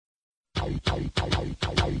Welcome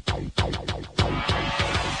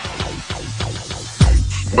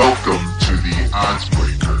to the Odds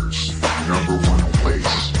Breakers, number one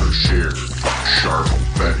place for shared, sharp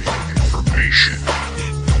betting information.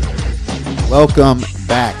 Welcome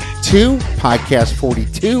back to Podcast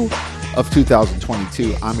 42 of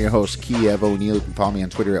 2022. I'm your host, Kiev O'Neill. You can follow me on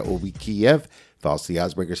Twitter at OBKiev. Follow us, the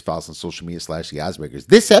Oddsbreakers. Follow us on social media / the Oddsbreakers.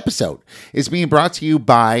 This episode is being brought to you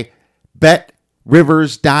by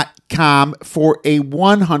BetRivers.com for a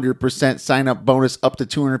 100% sign-up bonus up to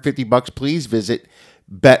 $250. Please visit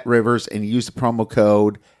BetRivers and use the promo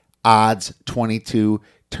code ODDS22.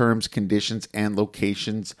 Terms, conditions, and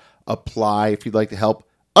locations apply. If you'd like to help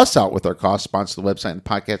us out with our costs, sponsor the website and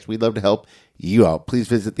podcast, we'd love to help you out. Please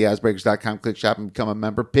visit theoddsbreakers.com, click shop, and become a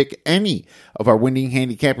member. Pick any of our winning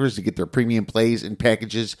handicappers to get their premium plays and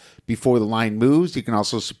packages before the line moves. You can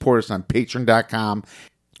also support us on patreon.com.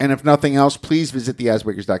 And if nothing else, please visit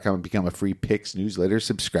theoddsbreakers.com and become a free picks newsletter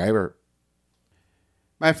subscriber.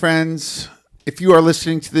 My friends, if you are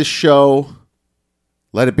listening to this show,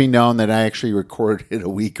 let it be known that I actually recorded it a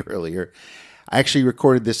week earlier. I actually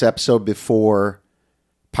recorded this episode before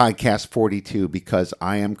Podcast 42 because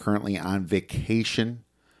I am currently on vacation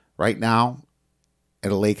right now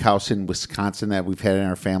at a lake house in Wisconsin that we've had in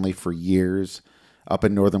our family for years up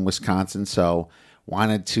in northern Wisconsin. So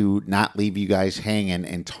wanted to not leave you guys hanging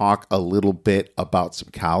and talk a little bit about some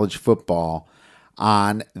college football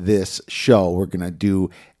on this show. We're going to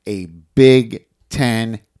do a Big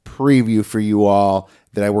Ten preview for you all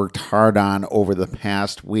that I worked hard on over the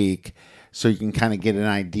past week, so you can kind of get an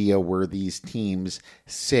idea where these teams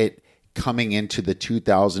sit coming into the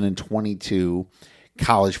 2022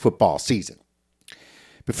 college football season.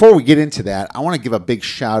 Before we get into that, I want to give a big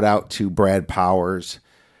shout out to Brad Powers,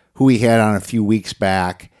 who we had on a few weeks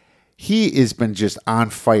back. He has been just on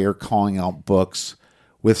fire calling out books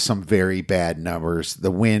with some very bad numbers.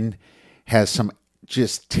 The Win has some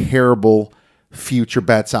just terrible future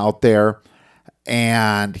bets out there.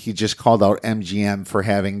 And he just called out MGM for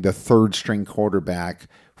having the third string quarterback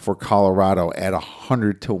for Colorado at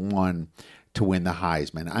 100-1 to win the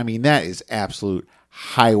Heisman. I mean, that is absolute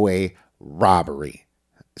highway robbery.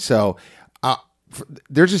 So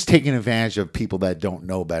they're just taking advantage of people that don't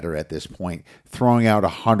know better at this point, throwing out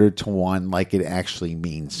 100-1 like it actually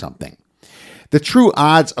means something. The true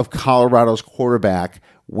odds of Colorado's quarterback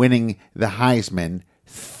winning the Heisman,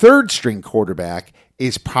 third string quarterback,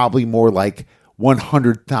 is probably more like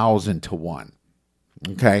 100,000-1.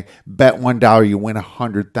 Okay, bet $1, you win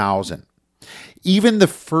 100,000. Even the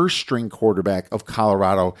first string quarterback of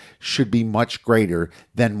Colorado should be much greater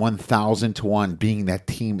than 1,000-1, being that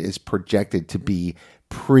team is projected to be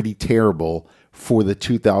pretty terrible for the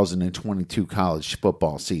 2022 college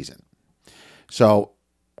football season. So,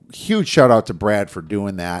 huge shout out to Brad for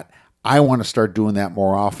doing that. I want to start doing that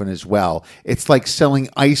more often as well. It's like selling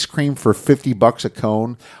ice cream for $50 a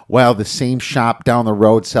cone, while the same shop down the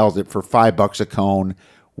road sells it for $5 a cone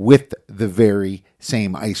with the very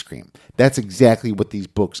same ice cream. That's exactly what these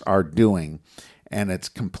books are doing, and it's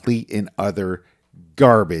complete and utter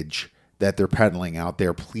garbage that they're peddling out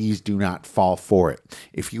there. Please do not fall for it.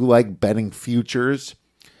 If you like betting futures,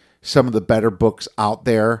 some of the better books out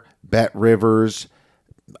there, Bet Rivers,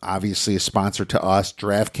 obviously a sponsor to us.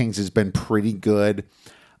 DraftKings has been pretty good.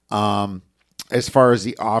 As far as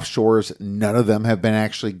the offshores, none of them have been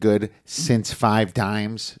actually good since 5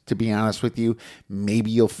 times, to be honest with you.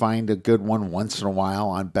 Maybe you'll find a good one once in a while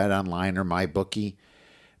on BetOnline or MyBookie.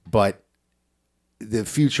 But the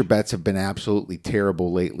future bets have been absolutely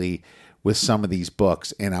terrible lately with some of these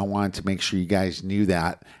books. And I wanted to make sure you guys knew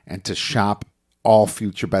that and to shop all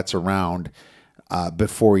future bets around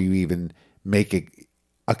before you even make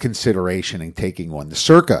a consideration in taking one. The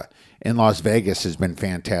Circa in Las Vegas has been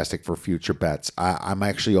fantastic for future bets. I'm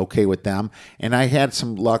actually okay with them. And I had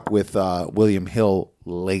some luck with William Hill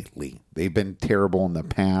lately. They've been terrible in the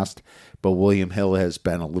past, but William Hill has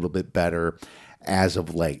been a little bit better as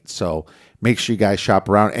of late. So make sure you guys shop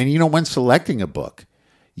around. And when selecting a book,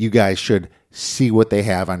 you guys should see what they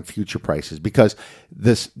have on future prices, because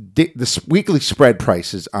this weekly spread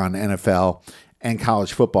prices on NFL and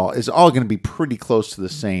college football is all going to be pretty close to the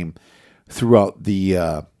same throughout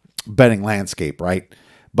the betting landscape, right?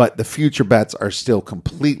 But the future bets are still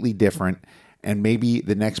completely different, and maybe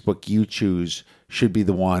the next book you choose should be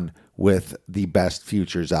the one with the best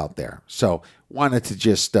futures out there. So wanted to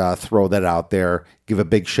just throw that out there, give a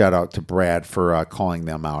big shout out to Brad for calling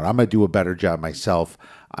them out. I'm going to do a better job myself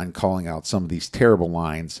on calling out some of these terrible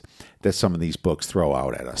lines that some of these books throw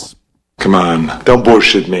out at us. Come on, don't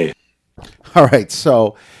bullshit me. All right,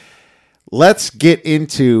 so let's get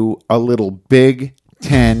into a little Big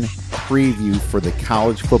Ten preview for the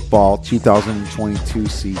college football 2022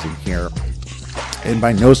 season here. And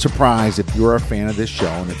by no surprise, if you're a fan of this show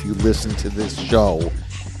and if you listen to this show,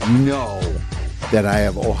 you know that I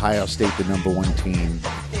have Ohio State the number one team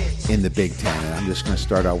in the Big Ten. And I'm just going to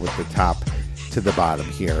start out with the top to the bottom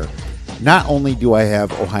here. Not only do I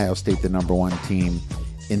have Ohio State the number one team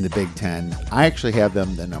in the Big Ten, I actually have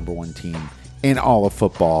them the number one team in all of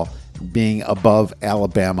football, being above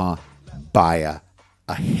Alabama by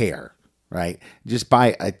a hair, right? Just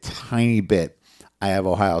by a tiny bit. I have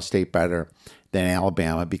Ohio State better than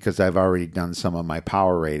Alabama because I've already done some of my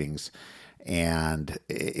power ratings. And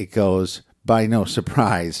it goes, by no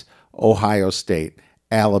surprise, Ohio State,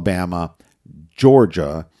 Alabama,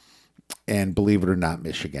 Georgia, and believe it or not,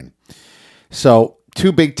 Michigan. So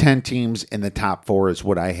 2 Big Ten teams in the top 4 is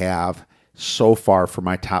what I have so far for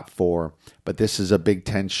my top 4. But this is a Big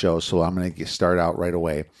Ten show, so I'm going to start out right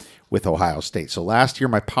away with Ohio State. So last year,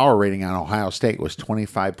 my power rating on Ohio State was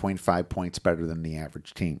 25.5 points better than the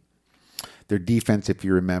average team. Their defense, if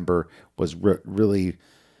you remember, was really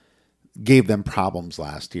gave them problems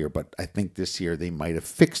last year, but I think this year they might have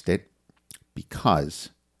fixed it because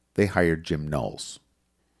they hired Jim Knowles.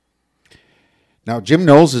 Now, Jim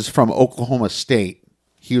Knowles is from Oklahoma State.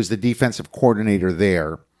 He was the defensive coordinator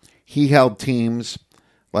there. He held teams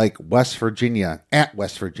like West Virginia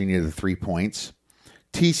to 3 points,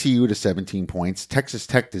 TCU to 17 points, Texas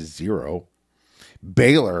Tech to 0.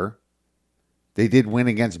 Baylor, they did win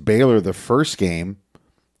against Baylor the first game,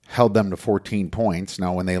 held them to 14 points.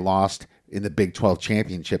 Now, when they lost in the Big 12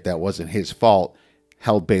 championship, that wasn't his fault.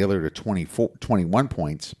 Held Baylor to 21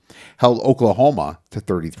 points. Held Oklahoma to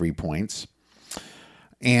 33 points.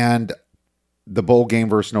 And the bowl game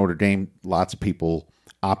versus Notre Dame, lots of people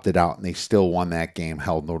opted out, and they still won that game,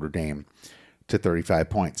 held Notre Dame to 35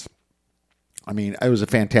 points. I mean, it was a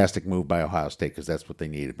fantastic move by Ohio State because that's what they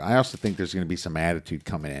needed. But I also think there's going to be some attitude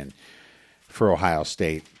coming in for Ohio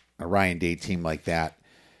State. A Ryan Day team like that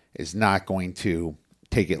is not going to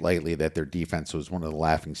take it lightly that their defense was one of the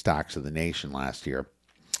laughing stocks of the nation last year.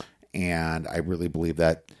 And I really believe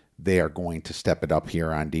that they are going to step it up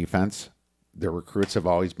here on defense. Their recruits have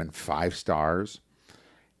always been 5 stars.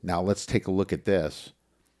 Now let's take a look at this.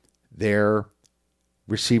 Their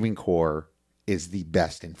receiving core is the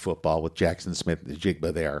best in football with Jackson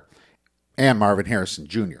Smith-Njigba there and Marvin Harrison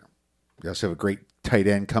Jr. They also have a great tight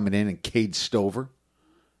end coming in and Cade Stover,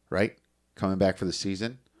 right? Coming back for the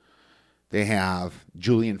season. They have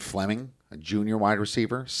Julian Fleming, a junior wide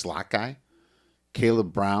receiver, slot guy.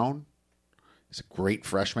 Caleb Brown is a great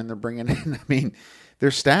freshman they're bringing in. I mean,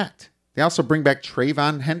 they're stacked. They also bring back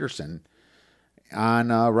Trayvon Henderson on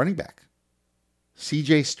running back.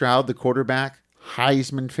 C.J. Stroud, the quarterback,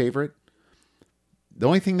 Heisman favorite. The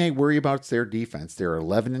only thing they worry about is their defense. They were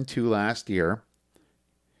 11-2 last year.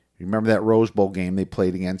 Remember that Rose Bowl game they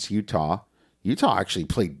played against Utah? Utah actually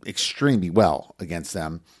played extremely well against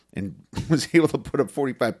them and was able to put up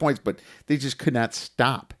 45 points, but they just could not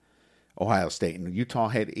stop Ohio State. And Utah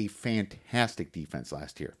had a fantastic defense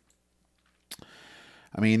last year.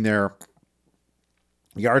 I mean, their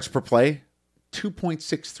yards per play,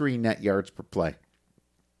 2.63 net yards per play.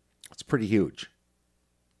 That's pretty huge.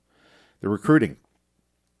 The recruiting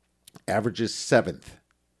averages 7th,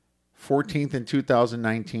 14th in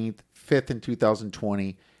 2019, 5th in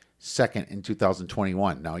 2020, 2nd in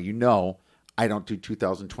 2021. Now, you know, I don't do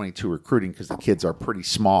 2022 recruiting because the kids are pretty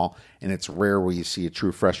small and it's rare where you see a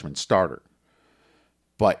true freshman starter.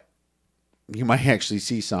 But you might actually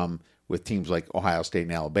see some with teams like Ohio State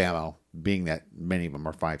and Alabama, being that many of them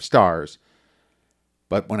are 5 stars.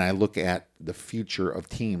 But when I look at the future of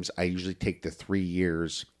teams, I usually take the 3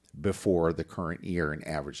 years before the current year and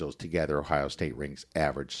average those together. Ohio State ranks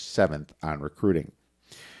average 7th on recruiting.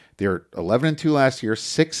 They're 11-2 last year,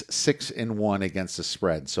 6-6-1 against the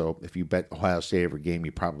spread. So if you bet Ohio State every game,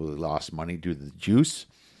 you probably lost money due to the juice.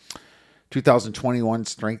 2021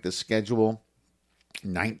 strength of schedule,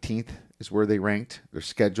 19th is where they ranked. Their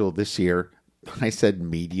schedule this year, I said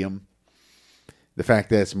medium. The fact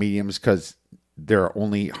that it's medium is because their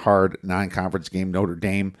only hard non-conference game, Notre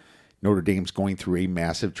Dame. Notre Dame's going through a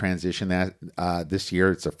massive transition this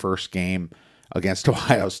year. It's the first game against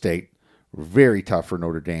Ohio State. Very tough for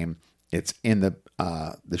Notre Dame. It's in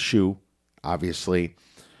the shoe, obviously,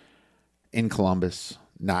 in Columbus.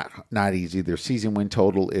 Not easy. Their season win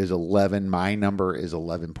total is 11. My number is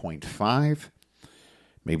 11.5.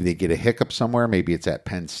 Maybe they get a hiccup somewhere. Maybe it's at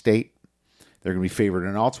Penn State. They're going to be favored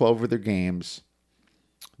in all 12 of their games.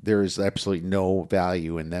 There is absolutely no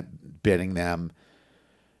value in them betting them.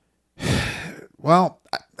 Well,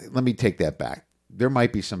 let me take that back. There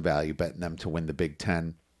might be some value betting them to win the Big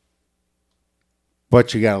Ten.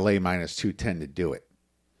 But you got to lay minus 210 to do it.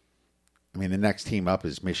 I mean, the next team up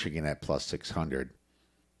is Michigan at plus 600,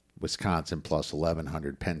 Wisconsin plus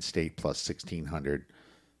 1,100, Penn State plus 1,600,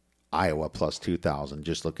 Iowa plus 2,000.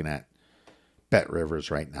 Just looking at Bet Rivers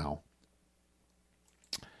right now.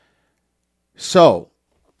 So,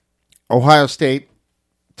 Ohio State,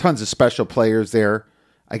 tons of special players there.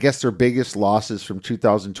 I guess their biggest losses from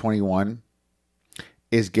 2021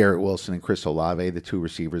 is Garrett Wilson and Chris Olave, the two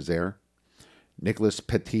receivers there. Nicholas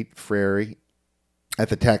Petit-Frere at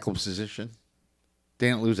the tackle position. They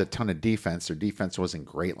didn't lose a ton of defense. Their defense wasn't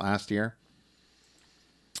great last year.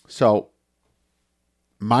 So,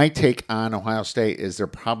 my take on Ohio State is they're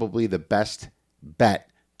probably the best bet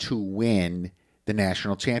to win the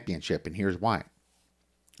national championship, and here's why.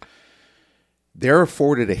 They're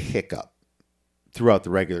afforded a hiccup throughout the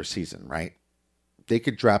regular season, right? They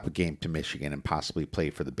could drop a game to Michigan and possibly play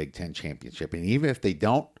for the Big Ten championship. And even if they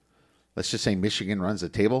don't, let's just say Michigan runs the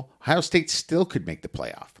table, Ohio State still could make the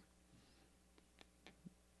playoff.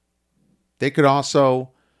 They could also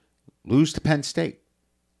lose to Penn State.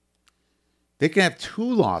 They can have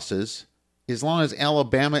two losses as long as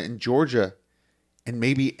Alabama and Georgia and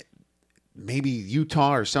maybe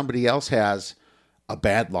Utah or somebody else has a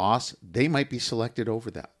bad loss. They might be selected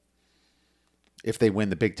over them if they win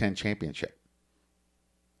the Big Ten championship.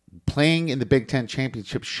 Playing in the Big Ten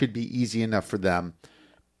championship should be easy enough for them,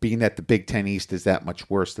 being that the Big Ten East is that much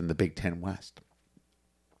worse than the Big Ten West.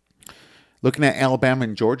 Looking at Alabama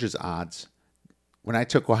and Georgia's odds, when I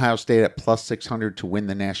took Ohio State at plus 600 to win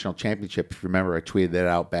the national championship, if you remember, I tweeted that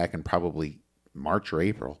out back in probably March or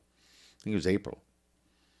April. I think it was April.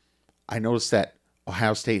 I noticed that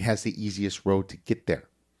Ohio State has the easiest road to get there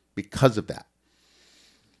because of that.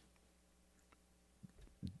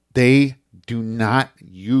 They do not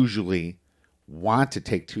usually want to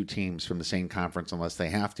take two teams from the same conference unless they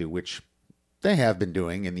have to, which they have been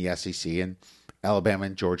doing in the SEC, and Alabama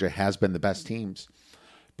and Georgia has been the best teams.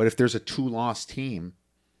 But if there's a two-loss team,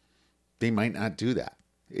 they might not do that.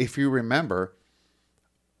 If you remember,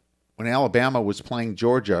 when Alabama was playing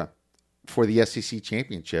Georgia for the SEC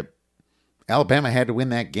championship, Alabama had to win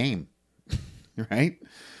that game, right?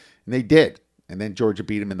 And they did. And then Georgia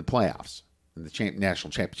beat them in the playoffs, in the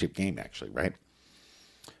national championship game, actually, right?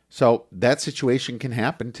 So that situation can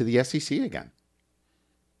happen to the SEC again.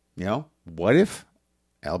 You know, what if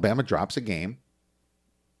Alabama drops a game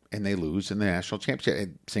and they lose in the national championship?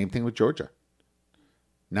 Same thing with Georgia.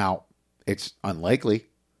 Now, it's unlikely,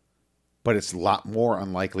 but it's a lot more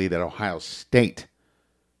unlikely that Ohio State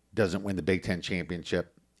doesn't win the Big Ten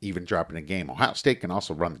championship, even dropping a game. Ohio State can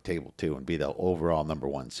also run the table, too, and be the overall number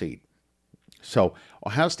one seed. So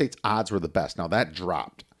Ohio State's odds were the best. Now, that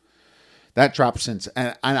dropped. That dropped since,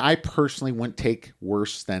 and I personally wouldn't take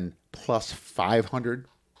worse than plus 500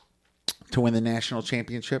 to win the national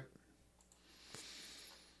championship.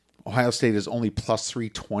 Ohio State is only plus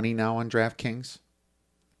 320 now on DraftKings.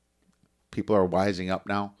 People are wising up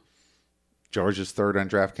now. Georgia's third on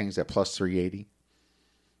DraftKings at plus 380.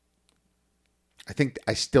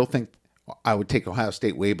 I still think I would take Ohio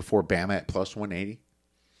State way before Bama at plus 180.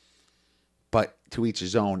 But to each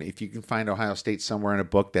his own. If you can find Ohio State somewhere in a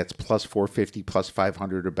book that's plus 450, plus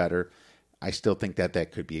 500 or better, I still think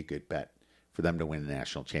that could be a good bet for them to win the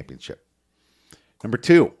national championship. Number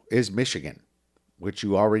 2 is Michigan, which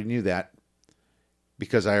you already knew that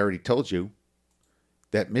because I already told you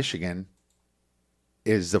that Michigan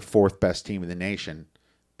is the fourth best team in the nation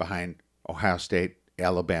behind Ohio State,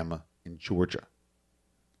 Alabama, and Georgia.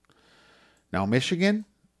 Now, Michigan,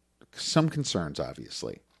 some concerns,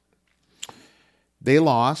 obviously. They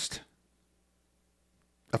lost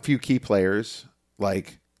a few key players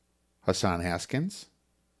like Hassan Haskins.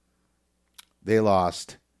 They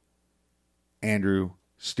lost Andrew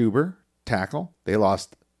Stuber, tackle. They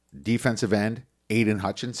lost defensive end Aiden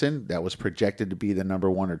Hutchinson, that was projected to be the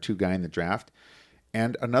number 1 or 2 guy in the draft,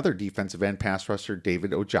 and another defensive end pass rusher,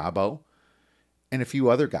 David Ojabo, and a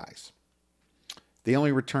few other guys. They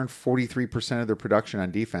only returned 43% of their production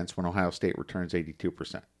on defense when Ohio State returns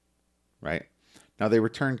 82%, right? Now, they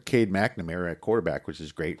returned Cade McNamara at quarterback, which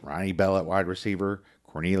is great. Ronnie Bell at wide receiver.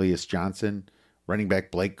 Cornelius Johnson. Running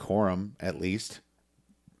back Blake Corum, at least.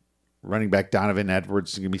 Running back Donovan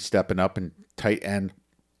Edwards is going to be stepping up. And tight end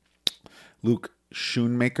Luke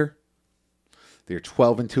Schoonmaker. They're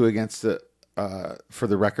 12-2 against for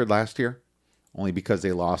the record last year, only because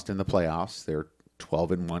they lost in the playoffs. They're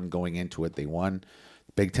 12-1 going into it. They won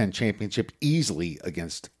the Big Ten championship easily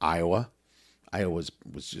against Iowa. Iowa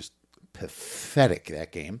was just pathetic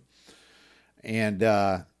that game. And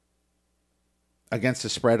against the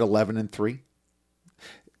spread, 11-3.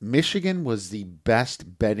 Michigan was the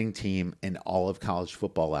best betting team in all of college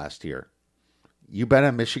football last year. You bet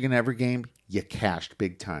on Michigan every game, you cashed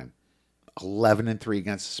big time. 11-3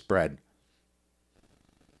 against the spread.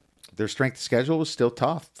 Their strength of schedule was still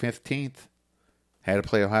tough. 15th. Had to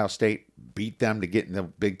play Ohio State. Beat them to get in the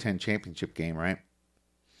Big Ten championship game, right?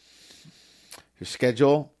 Your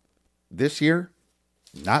schedule this year,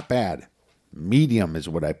 not bad. Medium is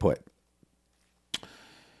what I put.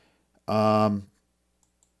 Their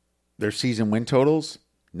season win totals,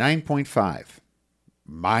 9.5.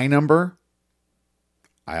 My number,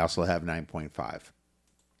 I also have 9.5.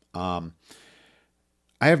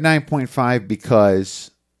 I have 9.5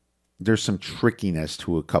 because there's some trickiness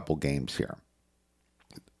to a couple games here.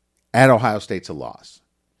 At Ohio State's a loss.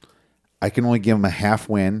 I can only give them a half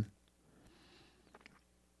win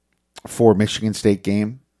for Michigan State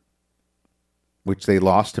game, which they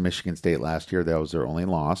lost to Michigan State last year. That was their only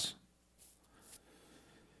loss.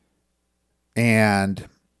 And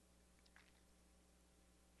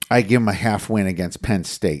I give them a half win against Penn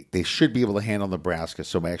State. They should be able to handle Nebraska,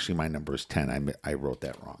 so actually my number is 10. I wrote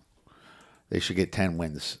that wrong. They should get 10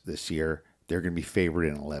 wins this year. They're going to be favored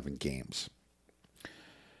in 11 games.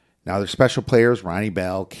 Now, their special players, Ronnie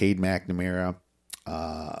Bell, Cade McNamara,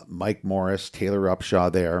 Mike Morris, Taylor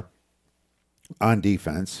Upshaw there on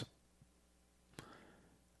defense.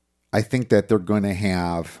 I think that they're going to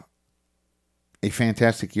have a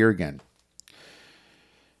fantastic year again.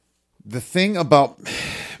 The thing about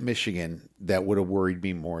Michigan that would have worried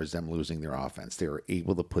me more is them losing their offense. They were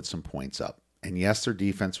able to put some points up. And yes, their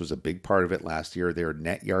defense was a big part of it last year. Their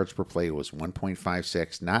net yards per play was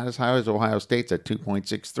 1.56, not as high as Ohio State's at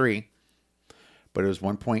 2.63, but it was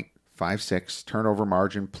 1.56. Turnover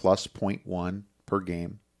margin plus 0.1 per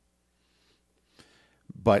game.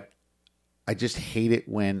 But I just hate it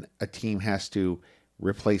when a team has to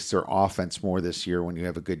replace their offense more this year when you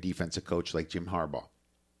have a good defensive coach like Jim Harbaugh.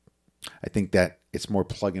 I think that it's more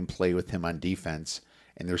plug and play with him on defense,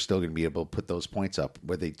 and they're still going to be able to put those points up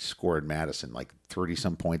where they scored Madison, like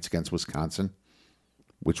 30-some points against Wisconsin,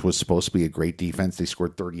 which was supposed to be a great defense. They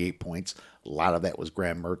scored 38 points. A lot of that was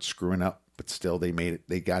Graham Mertz screwing up, but still they made it.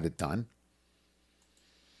 They got it done.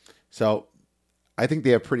 So I think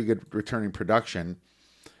they have pretty good returning production,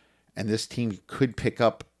 and this team could pick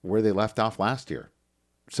up where they left off last year.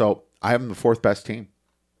 So I have them the fourth best team.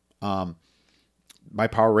 My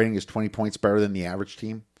power rating is 20 points better than the average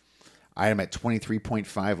team. I am at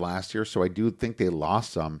 23.5 last year, so I do think they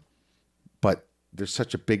lost some, but there's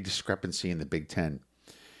such a big discrepancy in the Big Ten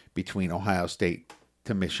between Ohio State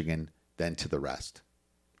to Michigan than to the rest.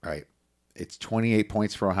 All right. It's 28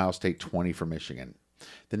 points for Ohio State, 20 for Michigan.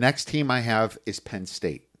 The next team I have is Penn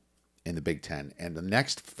State in the Big Ten, and the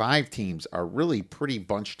next 5 teams are really pretty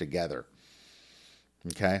bunched together.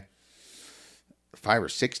 Okay? 5 or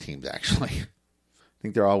 6 teams, actually. I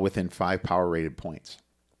think they're all within 5 power-rated points.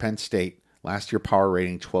 Penn State, last year power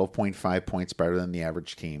rating, 12.5 points better than the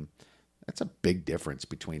average team. That's a big difference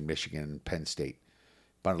between Michigan and Penn State.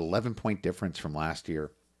 About an 11-point difference from last year.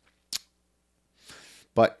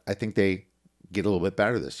 But I think they get a little bit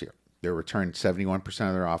better this year. They're returned 71%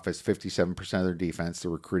 of their offense, 57% of their defense. The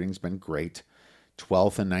recruiting's been great.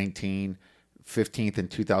 12th in 19, 15th in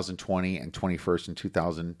 2020, and 21st in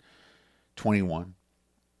 2021.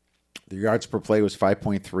 Their yards per play was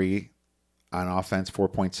 5.3 on offense,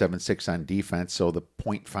 4.76 on defense. So the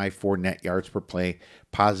 0.54 net yards per play,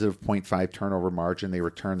 positive 0.5 turnover margin. They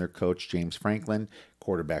return their coach, James Franklin.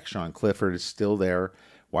 Quarterback Sean Clifford is still there.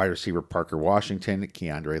 Wide receiver Parker Washington,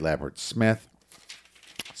 Keandre Lambert-Smith.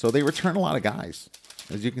 So they return a lot of guys,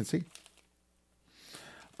 as you can see.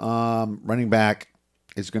 Running back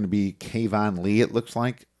is going to be Kayvon Lee, it looks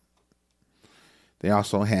like. They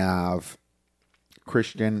also have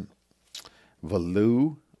Christian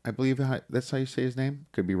Valu, I believe that's how you say his name.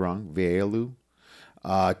 Could be wrong. Valu.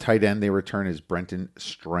 Tight end they return is Brenton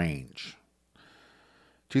Strange.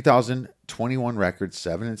 2021 record,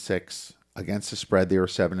 7-6. Against the spread, they were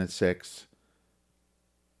 7-6.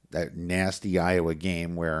 That nasty Iowa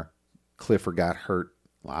game where Clifford got hurt.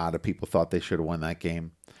 A lot of people thought they should have won that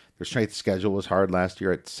game. Their strength schedule was hard last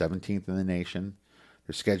year at 17th in the nation.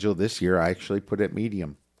 Their schedule this year, I actually put at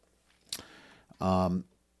medium.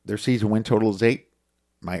 Their season win total is 8.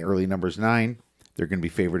 My early number is 9. They're going to be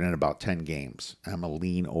favored in about 10 games. I'm a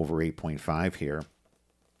lean over 8.5 here.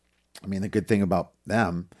 I mean, the good thing about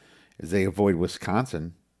them is they avoid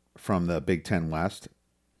Wisconsin from the Big Ten West.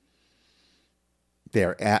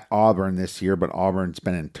 They're at Auburn this year, but Auburn's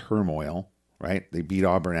been in turmoil, right? They beat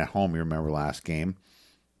Auburn at home, you remember last game.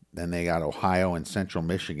 Then they got Ohio and Central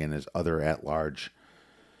Michigan as other at-large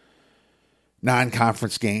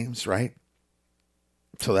non-conference games, right?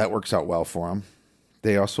 So that works out well for them.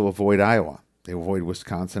 They also avoid Iowa. They avoid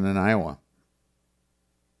Wisconsin and Iowa.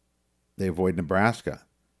 They avoid Nebraska.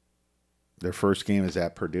 Their first game is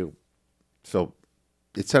at Purdue. So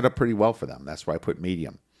it's set up pretty well for them. That's why I put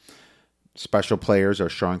medium. Special players are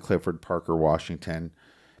Sean Clifford, Parker Washington.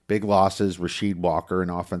 Big losses, Rasheed Walker in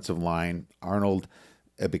offensive line, Arnold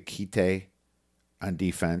Ebiketie on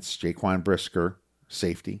defense, Jaquan Brisker,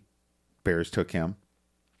 safety. Bears took him.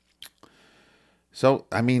 So,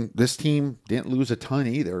 I mean, this team didn't lose a ton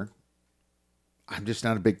either. I'm just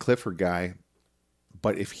not a big Clifford guy.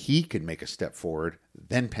 But if he could make a step forward,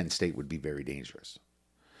 then Penn State would be very dangerous.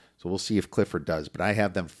 So we'll see if Clifford does. But I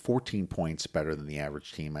have them 14 points better than the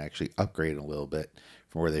average team. I actually upgraded a little bit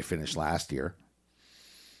from where they finished last year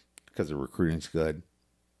because the recruiting's good.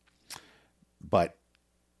 But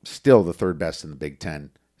still the third best in the Big Ten.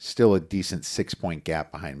 Still a decent 6-point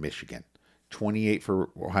gap behind Michigan. 28 for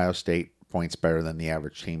Ohio State, points better than the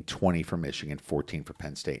average team. 20 for Michigan, 14 for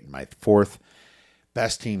Penn State. And my fourth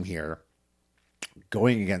best team here,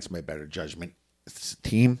 going against my better judgment, it's a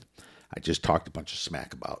team I just talked a bunch of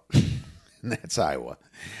smack about, and that's Iowa.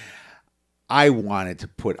 I wanted to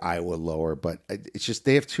put Iowa lower, but it's just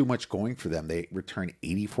they have too much going for them. They return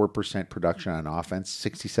 84% production on offense,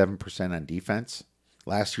 67% on defense.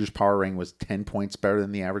 Last year's power ranking was 10 points better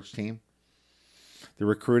than the average team. The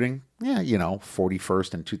recruiting,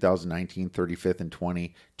 41st in 2019, 35th in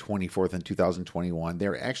 20, 24th in 2021.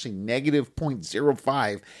 They're actually negative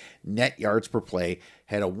 0.05 net yards per play,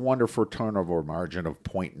 had a wonderful turnover margin of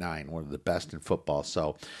 0.9, one of the best in football.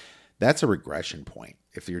 So that's a regression point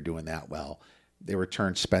if you're doing that well. They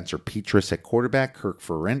returned Spencer Petras at quarterback, Kirk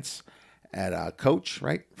Ferentz at coach,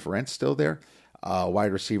 right? Ferentz still there.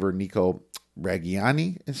 Wide receiver Nico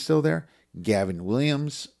Reggiani is still there. Gavin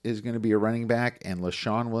Williams is going to be a running back, and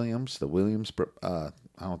LaShawn Williams, the Williams, I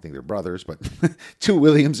don't think they're brothers, but two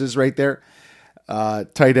Williamses right there.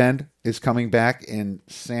 Tight end is coming back, and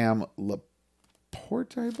Sam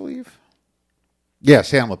Laporta, I believe. Yeah,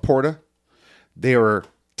 Sam Laporta. They were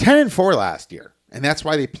 10-4 last year, and that's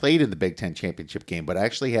why they played in the Big Ten championship game, but I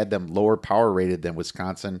actually had them lower power rated than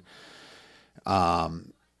Wisconsin, about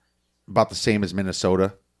the same as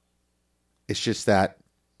Minnesota. It's just that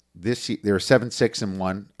this year, they were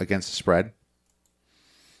 7-6-1 against the spread.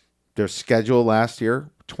 Their schedule last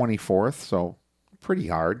year, 24th, so pretty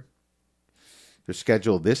hard. Their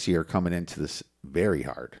schedule this year coming into this very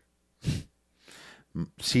hard.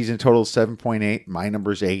 Season total 7.8. My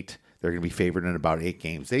number's 8. They're going to be favored in about 8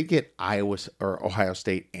 games. They get Ohio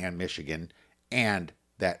State and Michigan and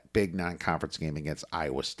that big non-conference game against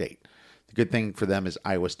Iowa State. The good thing for them is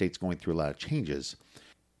Iowa State's going through a lot of changes.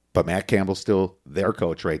 But Matt Campbell's still their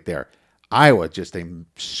coach right there. Iowa, just a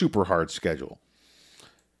super hard schedule.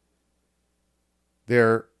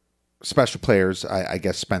 Their special players, I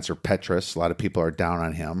guess Spencer Petras, a lot of people are down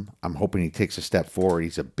on him. I'm hoping he takes a step forward.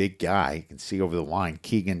 He's a big guy. You can see over the line.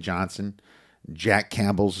 Keegan Johnson. Jack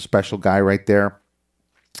Campbell's a special guy right there.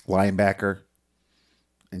 Linebacker.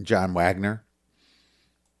 And John Wagner.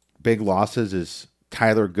 Big losses is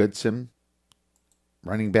Tyler Goodson,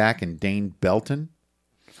 running back, and Dane Belton.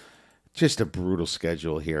 Just a brutal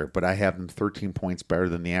schedule here, but I have them 13 points better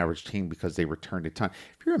than the average team because they returned a ton.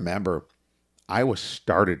 If you remember, Iowa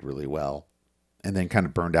started really well and then kind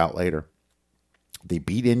of burned out later. They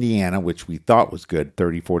beat Indiana, which we thought was good,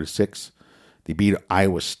 34-6. They beat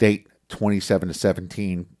Iowa State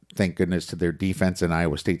 27-17. Thank goodness to their defense and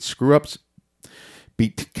Iowa State screw-ups.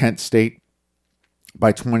 Beat Kent State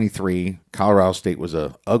by 23. Colorado State was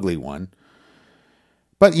a ugly one.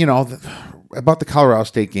 But, about the Colorado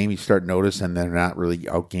State game, you start noticing they're not really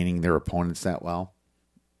outgaining their opponents that well.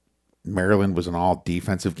 Maryland was an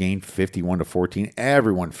all-defensive game, 51-14.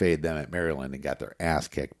 Everyone faded them at Maryland and got their ass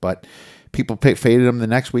kicked. But people faded them the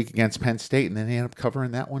next week against Penn State, and then they ended up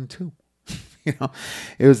covering that one too. And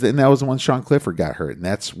that was the one Sean Clifford got hurt. And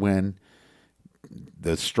that's when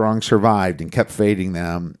the strong survived and kept fading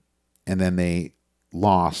them, and then they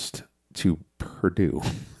lost to Purdue.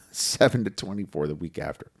 7-24 the week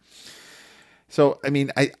after. So, I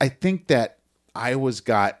mean, I think that Iowa's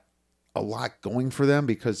got a lot going for them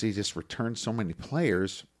because they just returned so many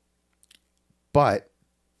players. But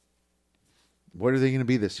what are they going to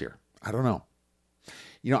be this year? I don't know.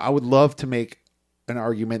 I would love to make an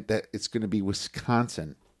argument that it's going to be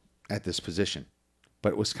Wisconsin at this position.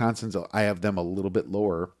 But I have them a little bit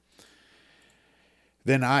lower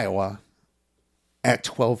than Iowa at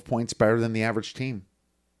 12 points better than the average team.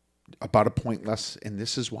 About a point less, and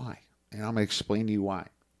this is why. And I'm going to explain to you why.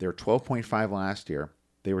 They were 12.5 last year.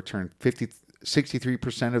 They returned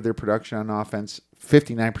 63% of their production on offense,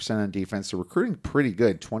 59% on defense. They're recruiting pretty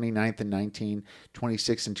good. 29th in 19,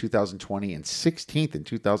 26th in 2020, and 16th in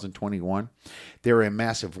 2021. They're a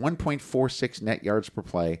massive 1.46 net yards per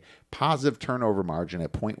play, positive turnover margin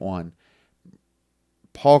at 0.1.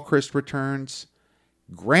 Paul Chryst returns.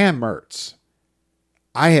 Graham Mertz.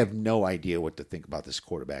 I have no idea what to think about this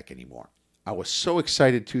quarterback anymore. I was so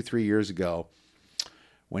excited 2-3 years ago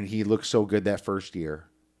when he looked so good that first year,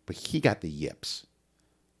 but he got the yips.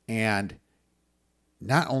 And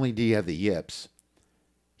not only did he have the yips,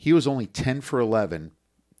 he was only 10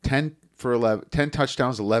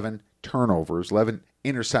 touchdowns, 11 turnovers, 11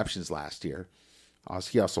 interceptions last year.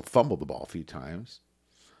 He also fumbled the ball a few times.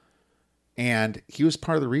 And he was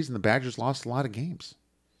part of the reason the Badgers lost a lot of games.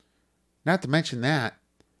 Not to mention that,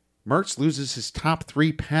 Mertz loses his top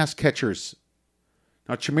 3 pass catchers.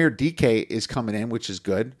 Now, Chimere Dike is coming in, which is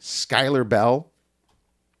good. Skylar Bell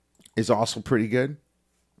is also pretty good.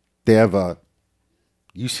 They have a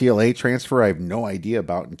UCLA transfer I have no idea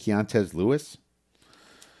about in Keontez Lewis.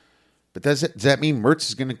 But does that mean Mertz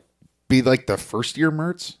is going to be like the first-year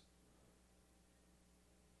Mertz?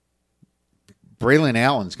 Braylon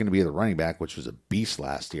Allen's going to be the running back, which was a beast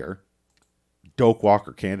last year. Doak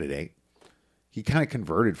Walker candidate. He kind of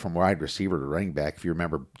converted from wide receiver to running back. If you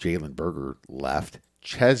remember, Jalen Berger left.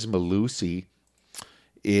 Ches Malusi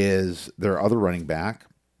is their other running back,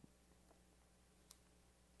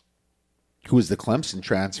 who was the Clemson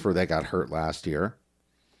transfer that got hurt last year.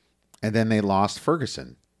 And then they lost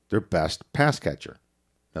Ferguson, their best pass catcher.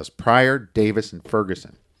 That was Pryor, Davis, and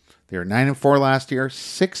Ferguson. They were 9-4 last year,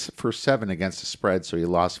 6 for 7 against the spread, so you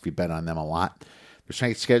lost if you bet on them a lot. Their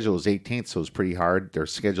strength schedule is 18th, so it's pretty hard. Their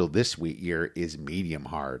schedule this year is medium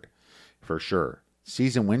hard, for sure.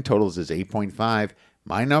 Season win totals is 8.5.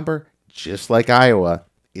 My number, just like Iowa,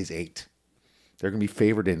 is 8. They're going to be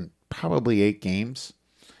favored in probably 8 games.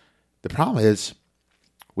 The problem is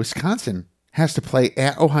Wisconsin has to play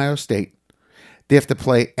at Ohio State. They have to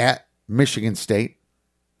play at Michigan State.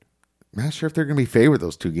 I'm not sure if they're going to be favored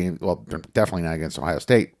those 2 games. Well, they're definitely not against Ohio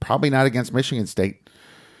State. Probably not against Michigan State.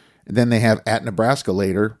 And then they have at Nebraska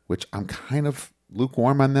later, which I'm kind of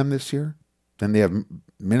lukewarm on them this year. Then they have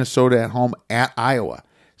Minnesota at home at Iowa.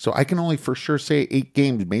 So I can only for sure say 8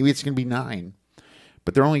 games. Maybe it's going to be 9.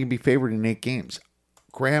 But they're only going to be favored in 8 games.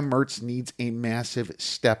 Graham Mertz needs a massive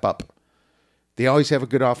step up. They always have a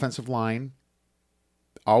good offensive line.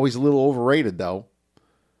 Always a little overrated, though.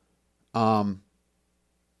 But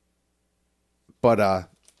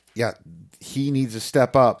he needs to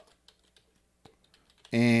step up.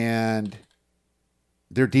 And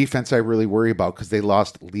their defense I really worry about because they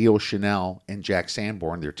lost Leo Chanel and Jack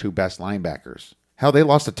Sanborn, their 2 best linebackers. Hell, they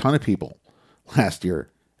lost a ton of people last year.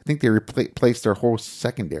 I think they replaced their whole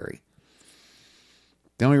secondary.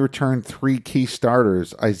 They only returned 3 key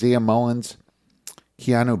starters, Isaiah Mullins,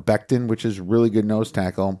 Keanu Becton, which is really good nose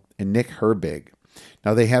tackle, and Nick Herbig.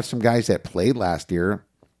 Now, they have some guys that played last year.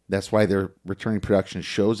 That's why their returning production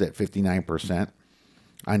shows at 59%.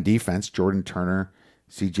 On defense, Jordan Turner,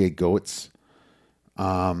 CJ Goetz.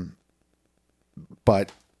 But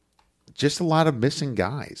just a lot of missing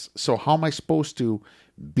guys. So how am I supposed to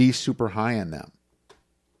be super high on them,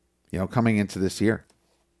 coming into this year?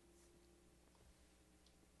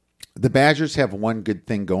 The Badgers have one good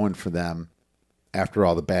thing going for them after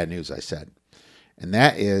all the bad news I said. And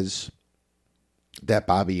that is that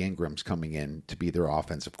Bobby Ingram's coming in to be their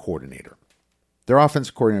offensive coordinator. Their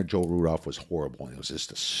offensive coordinator, Joe Rudolph, was horrible. And it was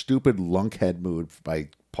just a stupid lunkhead move by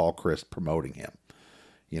Paul Chryst promoting him.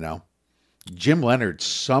 Jim Leonard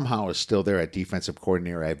somehow is still there at defensive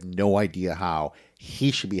coordinator. I have no idea how.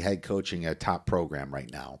 He should be head coaching a top program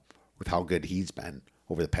right now with how good he's been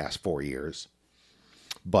over the past 4 years.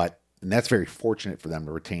 And that's very fortunate for them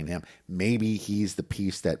to retain him. Maybe he's the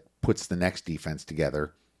piece that puts the next defense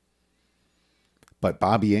together. But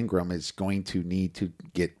Bobby Ingram is going to need to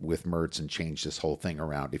get with Mertz and change this whole thing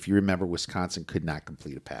around. If you remember, Wisconsin could not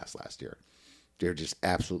complete a pass last year. They're just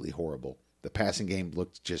absolutely horrible. The passing game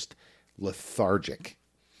looked just lethargic,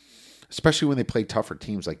 especially when they played tougher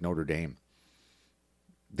teams like Notre Dame.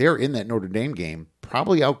 They're in that Notre Dame game,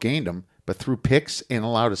 probably outgained them, but threw picks and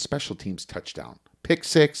allowed a special teams touchdown. Pick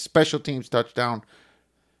 6, special teams touchdown.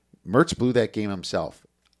 Mertz blew that game himself.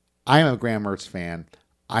 I'm a Graham Mertz fan.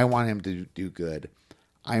 I want him to do good.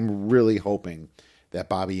 I'm really hoping that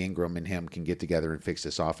Bobby Ingram and him can get together and fix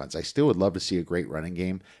this offense. I still would love to see a great running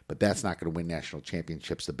game, but that's not going to win national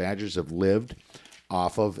championships. The Badgers have lived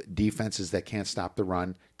off of defenses that can't stop the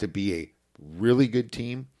run to be a really good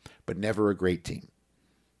team, but never a great team.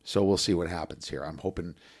 So we'll see what happens here. I'm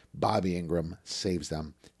hoping Bobby Ingram saves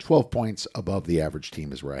them. 12 points above the average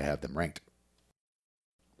team is where I have them ranked.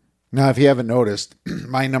 Now, if you haven't noticed,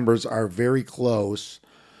 my numbers are very close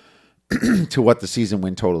to what the season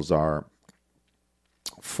win totals are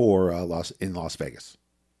for Las Vegas.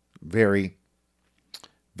 Very,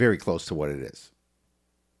 very close to what it is.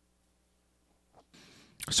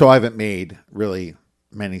 So I haven't made really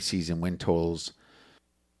many season win totals.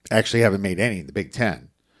 Actually, haven't made any in the Big Ten.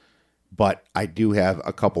 But I do have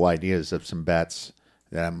a couple ideas of some bets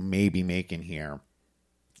that I may be making here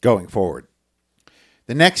going forward.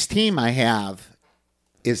 The next team I have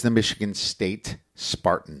is the Michigan State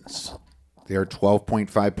Spartans. They're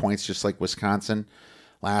 12.5 points, just like Wisconsin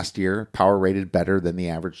last year. Power rated better than the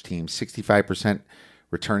average team. 65%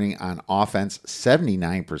 returning on offense,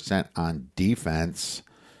 79% on defense.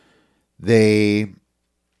 They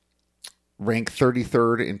rank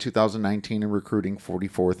 33rd in 2019 in recruiting,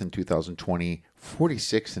 44th in 2020,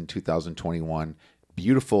 46th in 2021.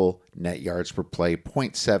 Beautiful net yards per play,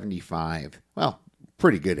 0.75. Well,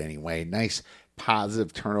 pretty good anyway. Nice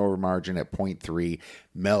positive turnover margin at 0.3.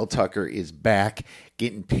 Mel Tucker is back,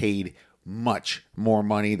 getting paid much more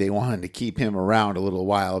money. They wanted to keep him around a little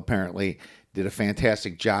while, apparently. Did a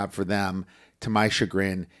fantastic job for them, to my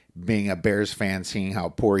chagrin, being a Bears fan, seeing how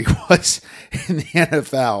poor he was in the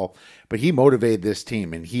NFL. But he motivated this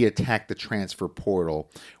team, and he attacked the transfer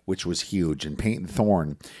portal, which was huge. And Peyton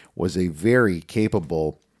Thorne was a very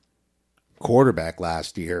capable quarterback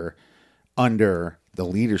last year under the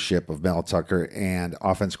leadership of Mel Tucker and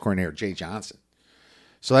offense coordinator Jay Johnson.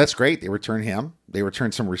 So that's great. They returned him. They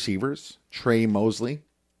returned some receivers. Trey Mosley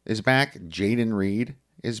is back. Jaden Reed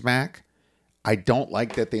is back. I don't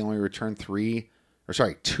like that they only return two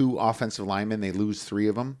offensive linemen. They lose three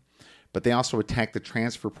of them. But they also attacked the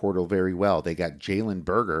transfer portal very well. They got Jalen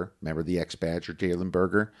Berger, remember the ex-Badger Jalen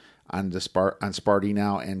Berger, on Sparty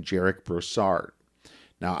now, and Jarek Broussard.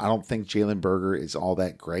 Now, I don't think Jalen Berger is all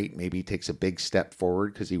that great. Maybe he takes a big step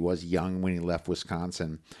forward because he was young when he left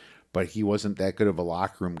Wisconsin. But he wasn't that good of a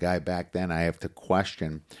locker room guy back then. I have to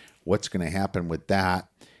question what's going to happen with that.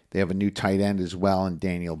 They have a new tight end as well in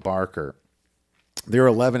Daniel Barker. They were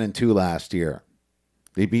 11-2 last year.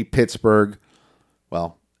 They beat Pittsburgh.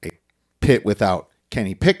 Well, Pitt without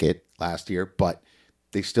Kenny Pickett last year, but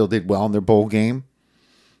they still did well in their bowl game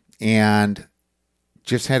and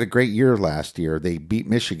just had a great year last year. They beat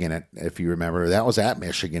Michigan, if you remember. That was at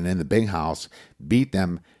Michigan in the Big House. Beat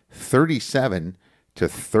them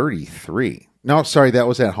 37-33. No, sorry, that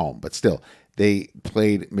was at home, but still, they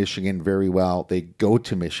played Michigan very well. They go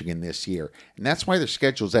to Michigan this year, and that's why their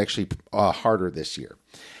schedule is actually harder this year.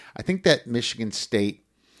 I think that Michigan State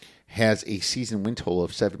has a season win total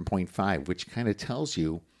of 7.5, which kind of tells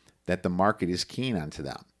you that the market is keen onto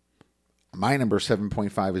them. My number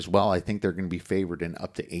 7.5 as well. I think they're going to be favored in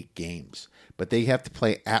up to 8 games. But they have to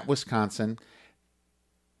play at Wisconsin,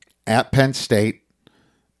 at Penn State,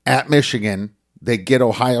 at Michigan. They get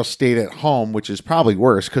Ohio State at home, which is probably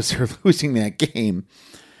worse because they're losing that game.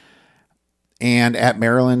 And at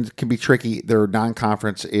Maryland can be tricky. Their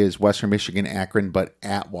non-conference is Western Michigan, Akron, but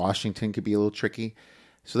at Washington could be a little tricky.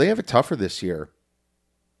 So they have it tougher this year.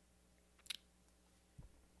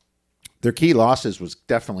 Their key losses was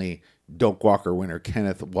definitely Doak Walker winner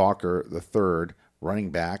Kenneth Walker III,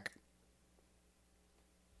 running back.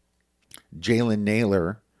 Jalen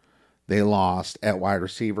Naylor, they lost at wide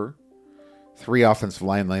receiver. 3 offensive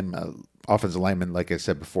linemen, like I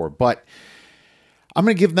said before. But I'm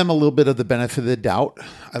going to give them a little bit of the benefit of the doubt.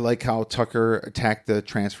 I like how Tucker attacked the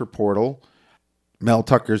transfer portal. Mel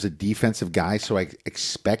Tucker's a defensive guy, so I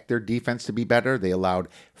expect their defense to be better. They allowed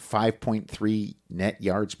 5.3 net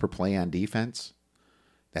yards per play on defense.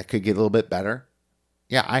 That could get a little bit better.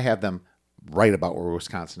 Yeah, I have them right about where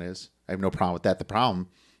Wisconsin is. I have no problem with that. The problem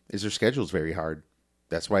is their schedule is very hard.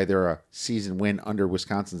 That's why they're a season win under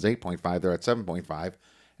Wisconsin's 8.5. They're at 7.5,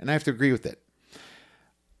 and I have to agree with it.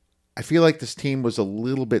 I feel like this team was a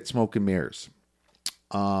little bit smoke and mirrors,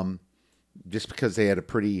 just because they had a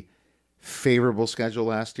pretty favorable schedule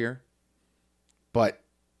last year. But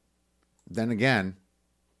then again,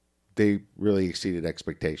 they really exceeded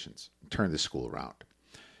expectations, turned the school around.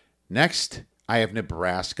 Next, I have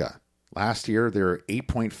Nebraska. Last year, they were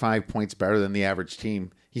 8.5 points better than the average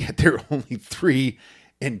team, yet they're only 3-9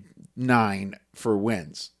 for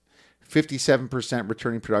wins. 57%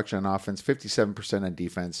 returning production on offense, 57% on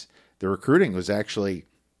defense. The recruiting was actually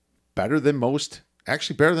better than most,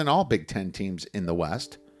 actually better than all Big Ten teams in the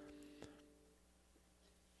West.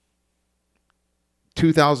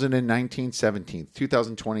 2019, 17th,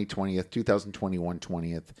 2020, 20th, 2021,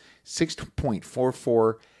 20th,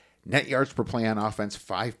 6.44 Net yards per play on offense,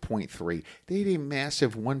 5.3. They had a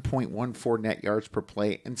massive 1.14 net yards per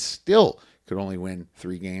play and still could only win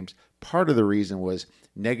 3 games. Part of the reason was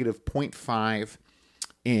negative 0.5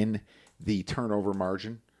 in the turnover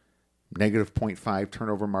margin, negative 0.5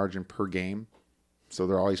 turnover margin per game. So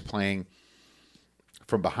they're always playing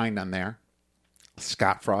from behind on there.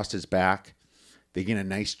 Scott Frost is back. They get a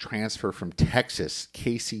nice transfer from Texas,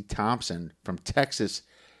 Casey Thompson, from Texas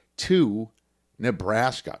to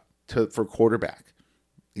Nebraska for quarterback.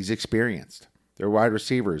 He's experienced. Their wide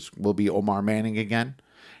receivers will be Omar Manning again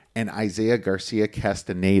and Isaiah Garcia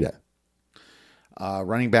Castaneda.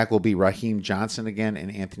 Running back will be Raheem Johnson again,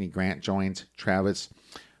 and Anthony Grant joins. Travis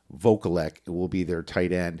Vokalek will be their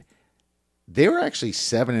tight end. They were actually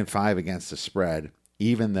 7-5 against the spread,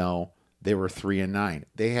 even though they were 3-9.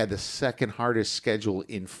 They had the second hardest schedule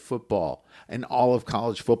in football, in all of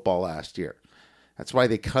college football last year. That's why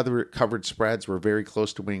they covered spreads, were very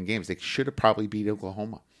close to winning games. They should have probably beat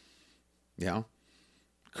Oklahoma. You know?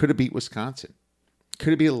 Could have beat Wisconsin. Could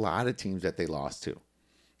have beat a lot of teams that they lost to.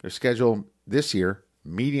 Their schedule this year,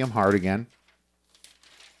 medium hard again.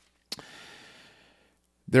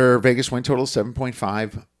 Their Vegas win total is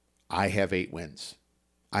 7.5. I have 8 wins.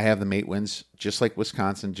 I have them 8 wins, just like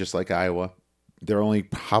Wisconsin, just like Iowa. They're only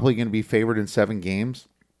probably going to be favored in 7 games,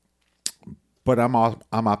 but I'm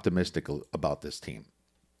optimistic about this team.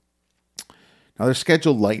 Now, their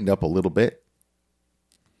schedule lightened up a little bit,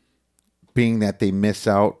 being that they miss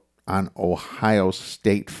out on Ohio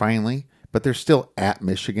State finally, but they're still at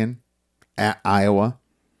Michigan, at Iowa.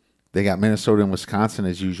 They got Minnesota and Wisconsin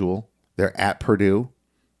as usual. They're at Purdue.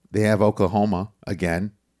 They have Oklahoma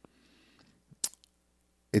again.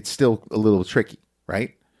 It's still a little tricky,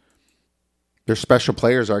 right? Their special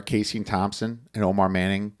players are Casey Thompson and Omar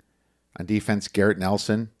Manning. On defense, Garrett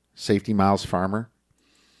Nelson, safety Miles Farmer.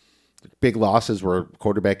 Big losses were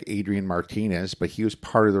quarterback Adrian Martinez, but he was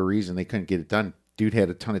part of the reason they couldn't get it done. Dude had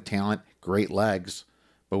a ton of talent, great legs,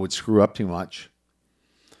 but would screw up too much.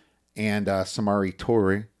 And Samari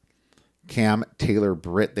Torre, Cam Taylor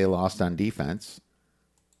Britt, they lost on defense.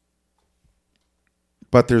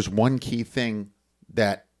 But there's one key thing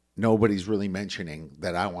that nobody's really mentioning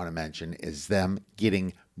that I want to mention is them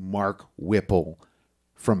getting Mark Whipple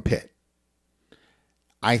from Pitt.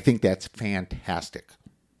 I think that's fantastic.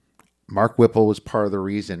 Mark Whipple was part of the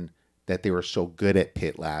reason that they were so good at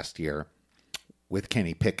Pitt last year with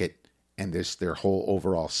Kenny Pickett and their whole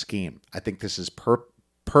overall scheme. I think this is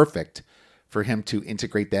perfect for him to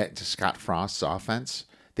integrate that into Scott Frost's offense.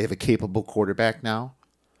 They have a capable quarterback now,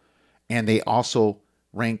 and they also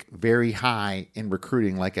rank very high in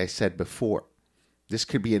recruiting, like I said before. This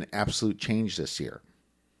could be an absolute change this year.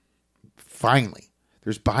 Finally,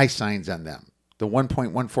 there's buy signs on them. The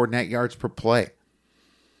 1.14 net yards per play.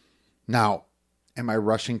 Now, am I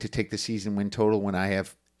rushing to take the season win total when I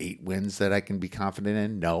have 8 wins that I can be confident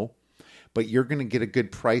in? No. But you're going to get a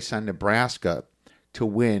good price on Nebraska to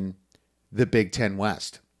win the Big Ten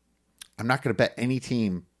West. I'm not going to bet any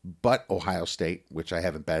team but Ohio State, which I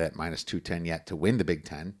haven't bet at minus 210 yet, to win the Big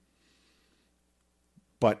Ten.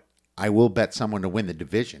 But I will bet someone to win the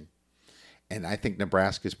division. And I think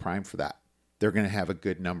Nebraska is primed for that. They're going to have a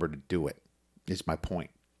good number to do it, is my point.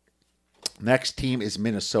 Next team is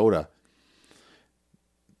Minnesota.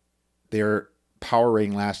 Their power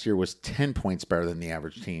rating last year was 10 points better than the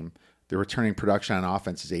average team. Their returning production on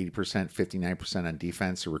offense is 80%, 59% on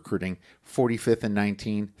defense. They're recruiting 45th and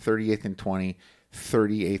 19, 38th and 20,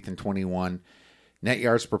 38th and 21. Net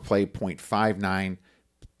yards per play, 0.59,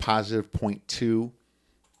 positive 0.2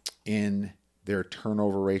 in their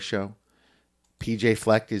turnover ratio. PJ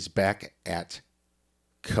Fleck is back at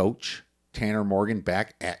coach. Tanner Morgan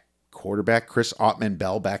back at quarterback. Chris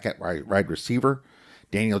Ottman-Bell back at wide receiver.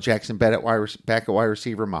 Daniel Jackson back at wide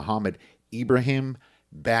receiver. Muhammad Ibrahim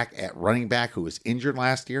back at running back, who was injured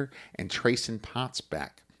last year. And Trayson Potts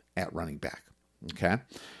back at running back. Okay?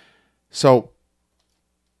 So,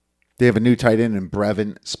 they have a new tight end in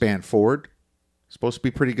Brevin Spanford. Supposed to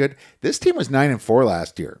be pretty good. This team was 9-4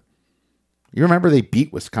 last year. You remember they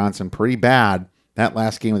beat Wisconsin pretty bad that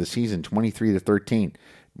last game of the season, 23-13.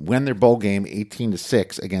 Win their bowl game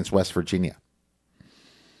 18-6 against West Virginia.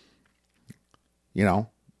 You know,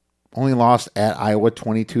 only lost at Iowa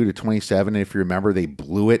 22-27. And if you remember, they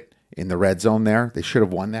blew it in the red zone there. They should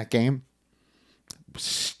have won that game.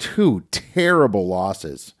 2 terrible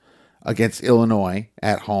losses against Illinois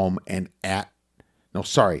at home and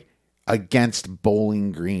against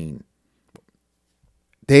Bowling Green.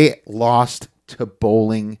 They lost to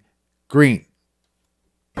Bowling Green.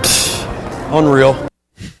 Unreal.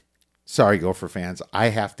 Sorry, Gopher fans. I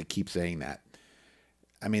have to keep saying that.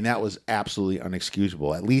 I mean, that was absolutely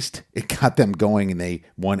unexcusable. At least it got them going, and they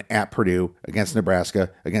won at Purdue, against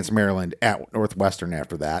Nebraska, against Maryland, at Northwestern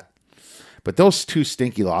after that. But those two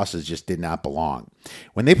stinky losses just did not belong.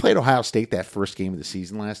 When they played Ohio State that first game of the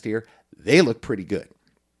season last year, they looked pretty good.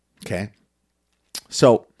 Okay?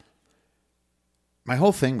 So, my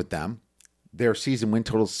whole thing with them, their season win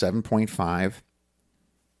total is 7.5.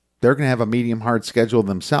 They're going to have a medium hard schedule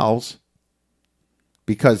themselves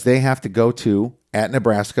because they have to go to at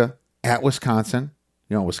Nebraska, at Wisconsin.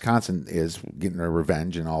 You know, Wisconsin is getting their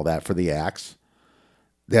revenge and all that for the Axe.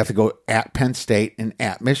 They have to go at Penn State and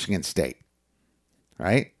at Michigan State.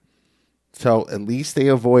 Right? So at least they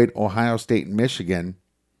avoid Ohio State and Michigan.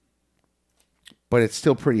 But it's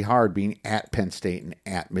still pretty hard being at Penn State and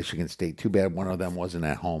at Michigan State. Too bad one of them wasn't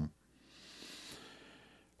at home.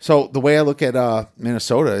 So the way I look at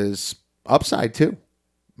Minnesota is upside too.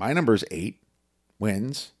 My number is 8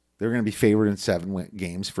 wins. They're going to be favored in 7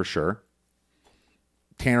 games for sure.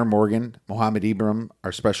 Tanner Morgan, Mohamed Ibrahim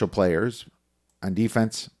are special players. On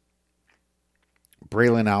defense,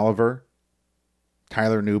 Braylon Oliver,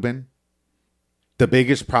 Tyler Nubin. The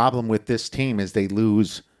biggest problem with this team is they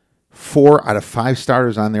lose 4 out of 5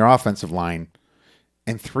 starters on their offensive line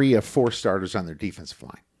and 3 of 4 starters on their defensive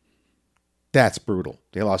line. That's brutal.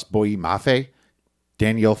 They lost Boye Mafe,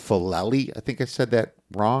 Daniel Faleli. I think I said that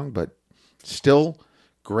wrong, but still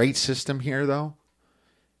great system here, though.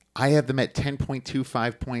 I have them at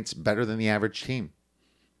 10.25 points better than the average team.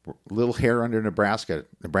 Little hair under Nebraska.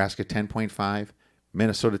 Nebraska 10.5,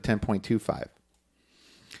 Minnesota 10.25.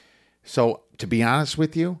 So, to be honest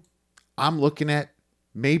with you, I'm looking at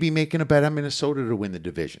maybe making a bet on Minnesota to win the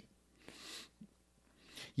division.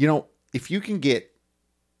 You know, if you can get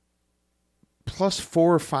plus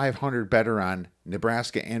 400 or 500 better on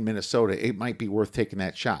Nebraska and Minnesota, it might be worth taking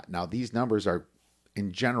that shot. Now, these numbers are,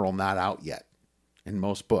 in general, not out yet in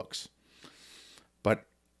most books. But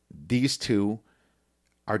these two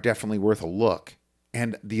are definitely worth a look.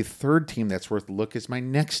 And the third team that's worth a look is my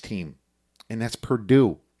next team, and that's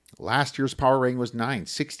Purdue. Last year's power rating was 9.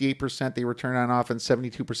 68% they return on offense,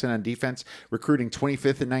 72% on defense. Recruiting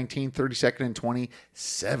 25th and 19, 32nd and 20,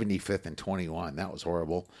 75th and 21. That was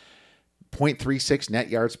horrible. 0.36 net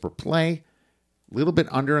yards per play. A little bit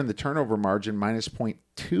under in the turnover margin, minus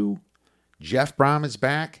 0.2. Jeff Brom is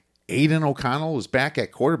back. Aiden O'Connell is back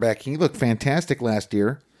at quarterback. He looked fantastic last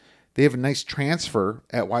year. They have a nice transfer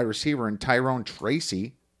at wide receiver in Tyrone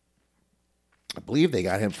Tracy. I believe they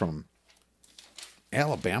got him from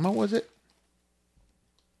Alabama, was it?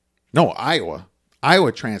 No, Iowa.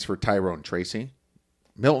 Iowa transferred Tyrone Tracy.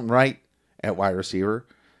 Milton Wright at wide receiver.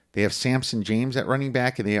 They have Samson James at running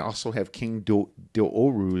back, and they also have King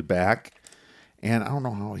Dooru back. And I don't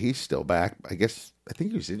know how he's still back. I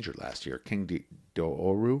think he was injured last year, King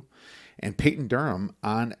Dooru. And Peyton Durham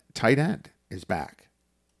on tight end is back.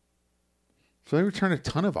 So they return a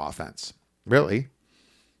ton of offense, really.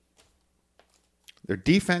 Their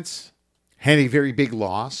defense had a very big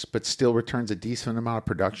loss, but still returns a decent amount of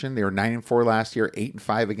production. They were 9-4 last year,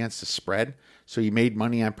 8-5 against the spread. So you made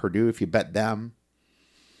money on Purdue if you bet them.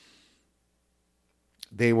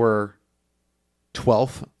 They were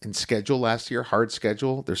 12th in schedule last year, hard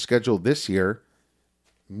schedule. Their schedule this year,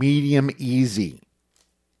 medium easy.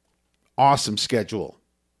 Awesome schedule.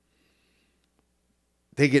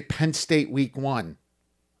 They get Penn State week 1.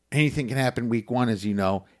 Anything can happen week 1, as you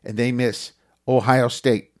know, and they miss Ohio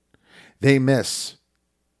State. They miss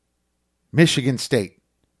Michigan State,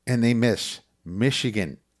 and they miss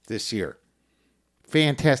Michigan this year.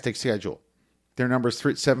 Fantastic schedule. Their number's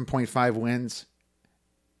 7.5 wins.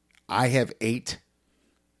 I have 8.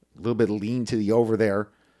 A little bit lean to the over there.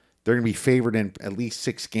 They're going to be favored in at least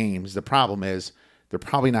 6 games. The problem is they're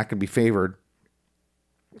probably not going to be favored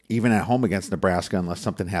even at home against Nebraska unless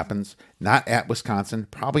something happens. Not at Wisconsin.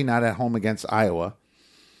 Probably not at home against Iowa.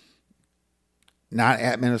 Not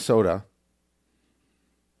at Minnesota.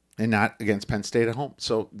 And not against Penn State at home.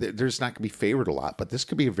 So they're just not going to be favored a lot. But this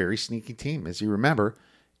could be a very sneaky team. As you remember,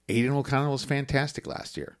 Aiden O'Connell was fantastic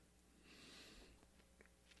last year.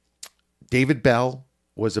 David Bell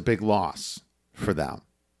was a big loss for them.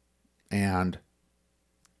 And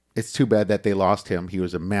it's too bad that they lost him. He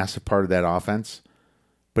was a massive part of that offense.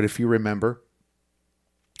 But if you remember,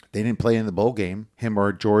 they didn't play in the bowl game, him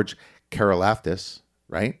or George Karlaftis,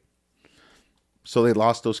 right? So they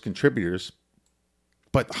lost those contributors.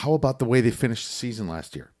 But how about the way they finished the season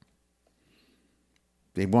last year?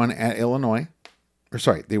 They won at Illinois.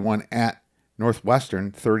 They won at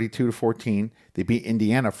Northwestern 32-14. They beat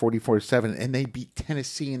Indiana 44-7, and they beat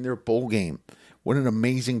Tennessee in their bowl game. What an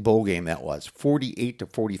amazing bowl game that was.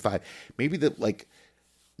 48-45. Maybe the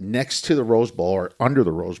next to the Rose Bowl or under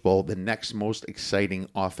the Rose Bowl, the next most exciting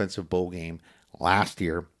offensive bowl game last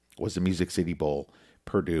year was the Music City Bowl,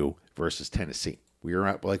 Purdue versus Tennessee. We were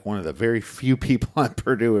at like one of the very few people on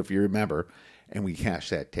Purdue, if you remember, and we cashed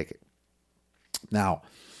that ticket. Now,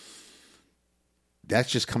 that's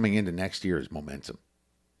just coming into next year's momentum.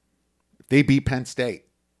 If they beat Penn State,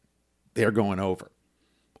 they're going over.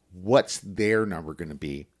 What's their number going to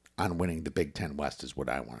be on winning the Big Ten West is what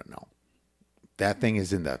I want to know. That thing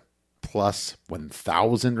is in the plus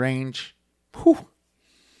 1,000 range. Whew,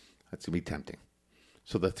 that's going to be tempting.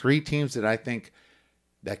 So the three teams that I think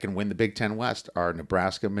that can win the Big Ten West are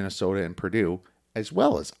Nebraska, Minnesota, and Purdue, as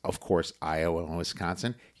well as, of course, Iowa and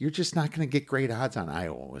Wisconsin. You're just not going to get great odds on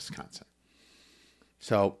Iowa and Wisconsin.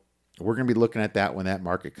 So we're going to be looking at that when that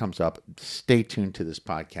market comes up. Stay tuned to this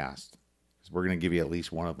podcast, because we're going to give you at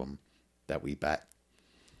least one of them that we bet.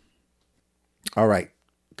 All right.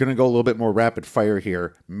 Going to go a little bit more rapid fire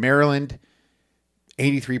here. Maryland,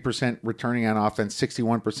 83% returning on offense,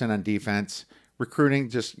 61% on defense. Recruiting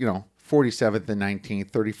just, 47th and 19th,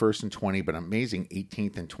 31st and 20, but amazing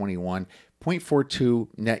 18th and 21. 0.42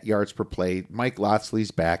 net yards per play. Mike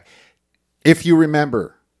Lotzley's back. If you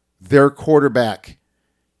remember, their quarterback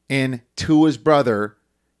in Tua's brother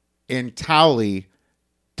in Towley,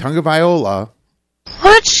 Tagovailoa.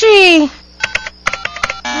 What's she?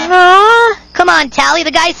 Come on, Tally.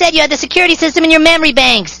 The guy said you had the security system in your memory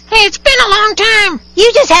banks. Hey, it's been a long time.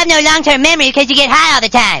 You just have no long-term memory because you get high all the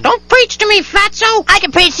time. Don't preach to me, fatso. I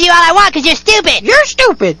can preach to you all I want because you're stupid. You're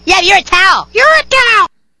stupid. Yeah, you're a towel. You're a towel.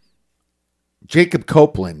 Jacob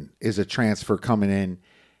Copeland is a transfer coming in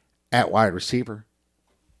at wide receiver.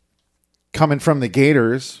 Coming from the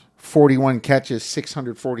Gators, 41 catches,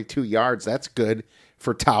 642 yards. That's good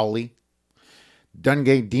for Towley.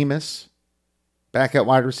 Dungay Demas, back at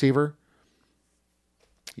wide receiver.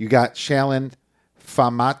 You got Shalin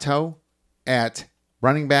Famato at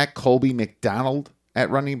running back, Colby McDonald at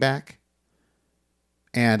running back,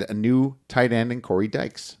 and a new tight end in Corey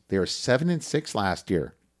Dykes. They were 7-6 last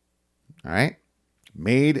year. All right.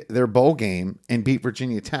 Made their bowl game and beat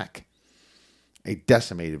Virginia Tech. A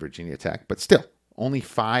decimated Virginia Tech, but still only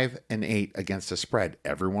 5-8 against the spread.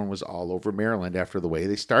 Everyone was all over Maryland after the way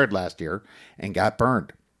they started last year and got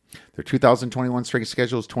burned. Their 2021 strength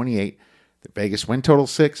schedule is 28. The Vegas win total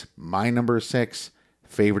 6. My number is 6.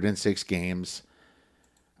 Favored in 6 games.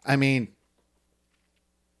 I mean,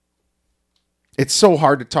 it's so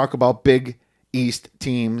hard to talk about Big East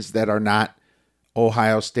teams that are not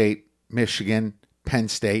Ohio State, Michigan, Penn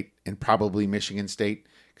State, and probably Michigan State,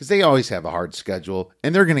 because they always have a hard schedule,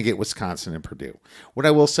 and they're going to get Wisconsin and Purdue. What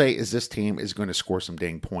I will say is this team is going to score some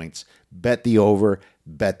dang points. Bet the over,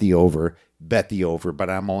 bet the over, bet the over, but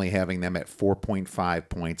I'm only having them at 4.5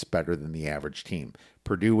 points better than the average team.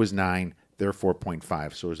 Purdue was 9, they're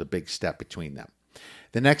 4.5, so there's a big step between them.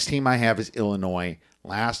 The next team I have is Illinois.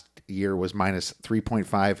 Last year was minus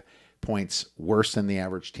 3.5 points worse than the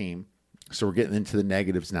average team, so we're getting into the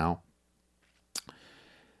negatives now.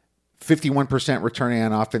 51% returning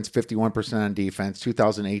on offense, 51% on defense.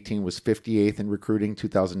 2018 was 58th in recruiting.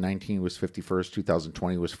 2019 was 51st.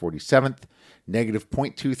 2020 was 47th. Negative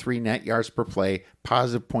 0.23 net yards per play.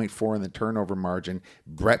 Positive 0.4 in the turnover margin.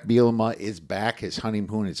 Brett Bielema is back. His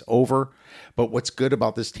honeymoon is over. But what's good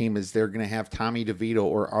about this team is they're going to have Tommy DeVito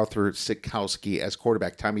or Arthur Sikowski as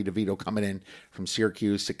quarterback. Tommy DeVito coming in from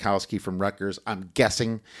Syracuse, Sikowski from Rutgers. I'm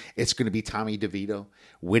guessing it's going to be Tommy DeVito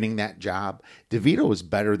winning that job. DeVito is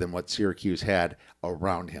better than what Syracuse had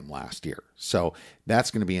around him last year. So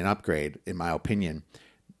that's going to be an upgrade, in my opinion.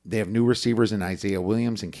 They have new receivers in Isaiah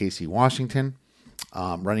Williams and Casey Washington.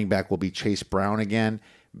 Running back will be Chase Brown again.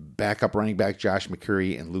 Backup running back Josh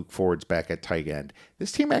McCurry and Luke Ford's back at tight end.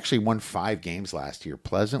 This team actually won 5 games last year.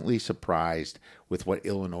 Pleasantly surprised with what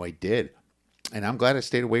Illinois did. And I'm glad I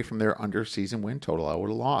stayed away from their under-season win total. I would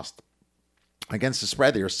have lost. Against the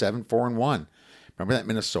spread, they were 7-4-1. Remember that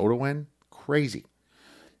Minnesota win? Crazy.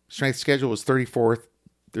 Strength schedule was 34th.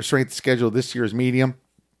 Their strength schedule this year is medium.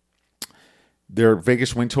 Their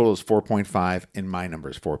Vegas win total is 4.5, and my number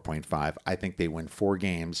is 4.5. I think they win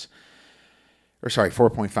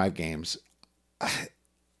 4.5 games.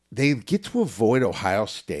 They get to avoid Ohio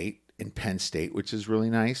State and Penn State, which is really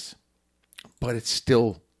nice, but it's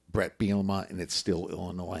still Brett Bielema, and it's still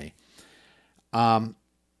Illinois.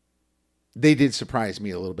 They did surprise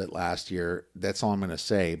me a little bit last year. That's all I'm going to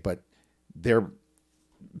say, but they're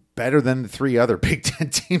better than the 3 other Big Ten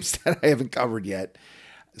teams that I haven't covered yet.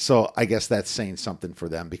 So I guess that's saying something for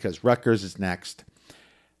them, because Rutgers is next.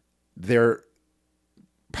 Their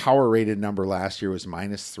power rated number last year was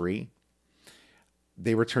 -3.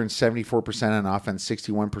 They returned 74% on offense,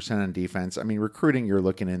 61% on defense. I mean, recruiting, you're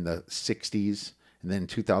looking in the 60s. And then in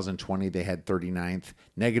 2020, they had 39th,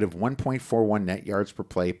 negative 1.41 net yards per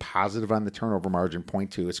play, positive on the turnover margin,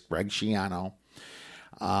 0.2. It's Greg Schiano.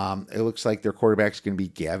 It looks like their quarterback's going to be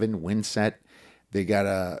Gavin Winsett. They got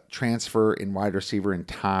a transfer in wide receiver in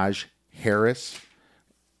Taj Harris.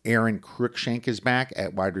 Aaron Cruikshank is back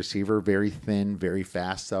at wide receiver. Very thin, very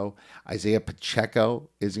fast, though. Isaiah Pacheco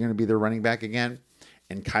is going to be their running back again.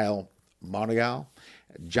 And Kyle Monagal.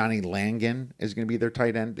 Johnny Langan is going to be their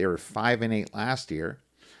tight end. They were 5-8 last year.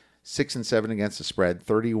 6-7 against the spread.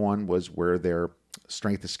 31 was where their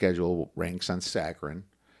strength of schedule ranks on Saccharin.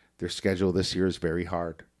 Their schedule this year is very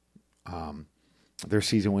hard. Their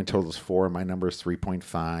season win total is 4. My number is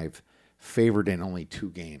 3.5. Favored in only 2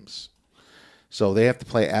 games. So they have to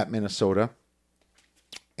play at Minnesota.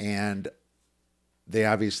 And they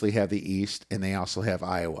obviously have the East. And they also have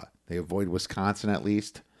Iowa. They avoid Wisconsin at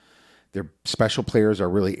least. Their special players are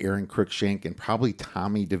really Aaron Cruikshank and probably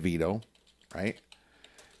Tommy DeVito, right?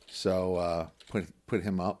 So put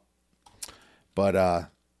him up. But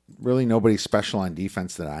really nobody special on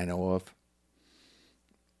defense that I know of.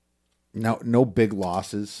 No big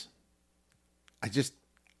losses. I just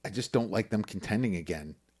don't like them contending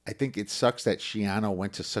again. I think it sucks that Schiano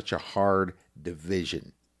went to such a hard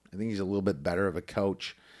division. I think he's a little bit better of a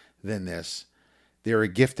coach than this. They were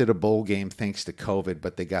gifted a bowl game thanks to COVID,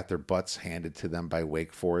 but they got their butts handed to them by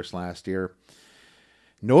Wake Forest last year.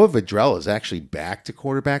 Noah Vedrell is actually back to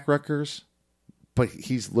quarterback Rutgers, but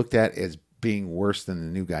he's looked at as being worse than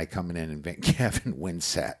the new guy coming in and Gavin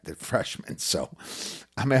Winsett, the freshman. So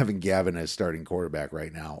I'm having Gavin as starting quarterback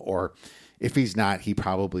right now. Or if he's not, he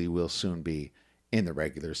probably will soon be in the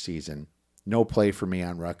regular season. No play for me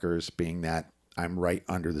on Rutgers, being that I'm right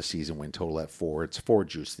under the season win total at 4. It's 4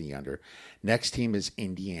 juice the under. Next team is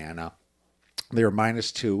Indiana. They were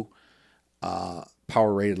 -2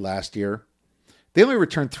 power rated last year. They only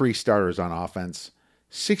returned 3 starters on offense,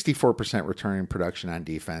 64% returning production on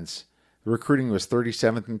defense. The recruiting was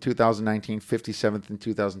 37th in 2019, 57th in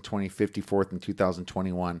 2020, 54th in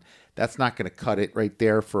 2021. That's not going to cut it right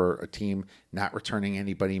there for a team not returning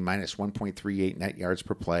anybody, minus 1.38 net yards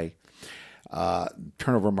per play.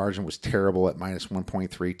 Turnover margin was terrible at minus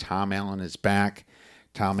 1.3. Tom Allen is back.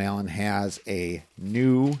 Tom Allen has a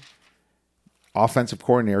new offensive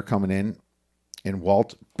coordinator coming in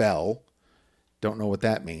Walt Bell. Don't know what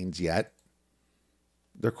that means yet.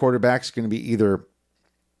 Their quarterback's going to be either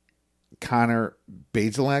Connor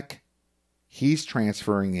Bazelak. He's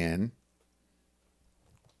transferring in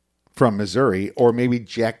from Missouri, or maybe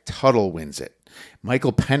Jack Tuttle wins it.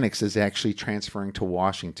 Michael Penix is actually transferring to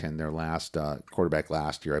Washington. Their last quarterback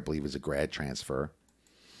last year, I believe, is a grad transfer.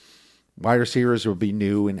 Wide receivers will be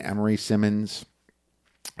new in Emery Simmons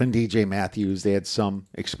and DJ Matthews. They had some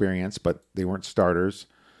experience, but they weren't starters.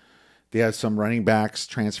 They have some running backs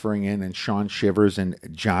transferring in Sean Shivers and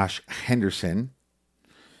Josh Henderson.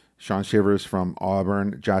 Sean Shivers from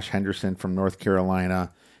Auburn, Josh Henderson from North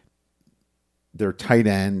Carolina. Their tight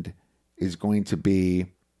end is going to be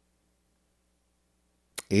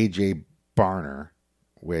A.J. Barner,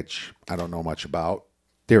 which I don't know much about.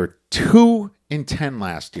 They were 2-10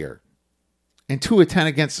 last year and 2-10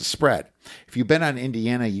 against the spread. If you bet on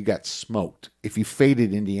Indiana, you got smoked. If you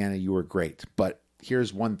faded Indiana, you were great. But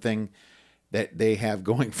here's one thing that they have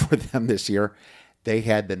going for them this year. They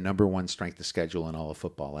had the number 1 strength of schedule in all of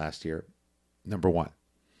football last year. Number 1.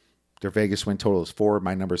 Their Vegas win total is 4.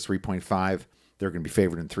 My number is 3.5. They're going to be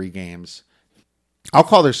favored in 3 games. I'll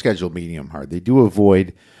call their schedule medium hard. They do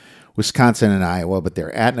avoid Wisconsin and Iowa, but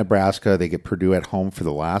they're at Nebraska. They get Purdue at home for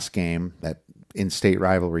the last game, that in-state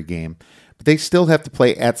rivalry game. But they still have to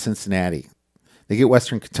play at Cincinnati. They get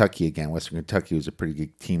Western Kentucky again. Western Kentucky was a pretty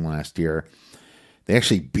good team last year. They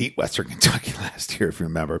actually beat Western Kentucky last year, if you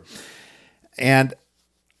remember. And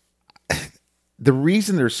the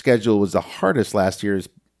reason their schedule was the hardest last year is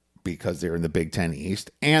because they were in the Big Ten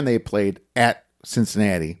East, and they played at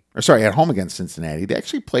home against Cincinnati. They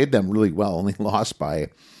actually played them really well, only lost by,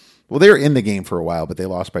 well, they were in the game for a while, but they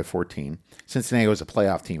lost by 14. Cincinnati was a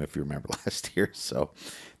playoff team, if you remember, last year. So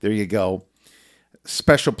there you go.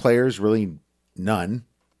 Special players, really none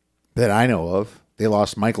that I know of. They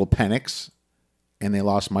lost Michael Penix, and they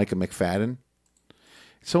lost Micah McFadden.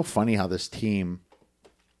 It's so funny how this team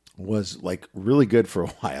was like really good for a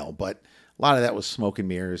while, but a lot of that was smoke and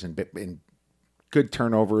mirrors and good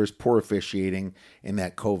turnovers, poor officiating in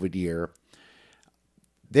that COVID year.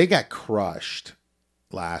 They got crushed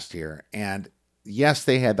last year. And yes,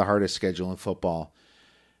 they had the hardest schedule in football,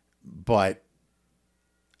 but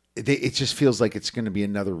it just feels like it's going to be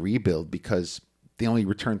another rebuild because they only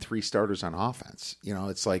return 3 starters on offense.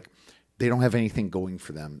 It's like they don't have anything going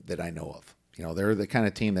for them that I know of. They're the kind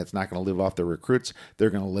of team that's not going to live off their recruits.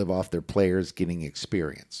 They're going to live off their players getting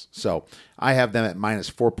experience. So I have them at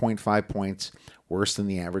minus 4.5 points, worse than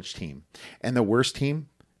the average team. And the worst team,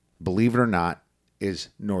 believe it or not, is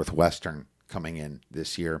Northwestern coming in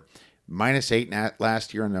this year. Minus 8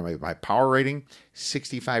 last year on my power rating,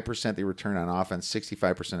 65% they return on offense,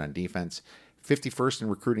 65% on defense. 51st in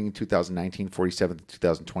recruiting in 2019, 47th in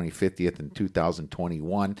 2020, 50th in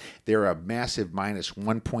 2021. They're a massive minus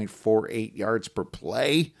 1.48 yards per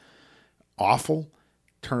play. Awful.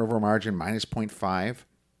 Turnover margin minus 0.5.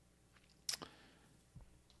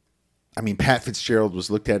 I mean, Pat Fitzgerald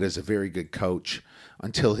was looked at as a very good coach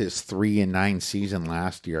until his 3-9 season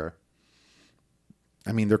last year.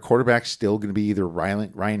 I mean, their quarterback's still going to be either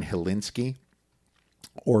Ryan Helinski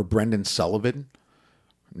or Brendan Sullivan.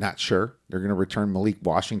 Not sure. They're going to return Malik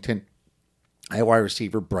Washington. At wide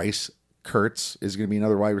receiver, Bryce Kurtz is going to be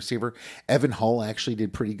another wide receiver. Evan Hull actually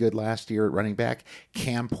did pretty good last year at running back.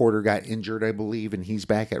 Cam Porter got injured, I believe, and he's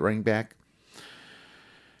back at running back.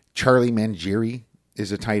 Charlie Mangieri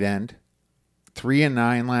is a tight end.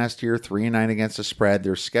 3-9 last year, 3-9 against the spread.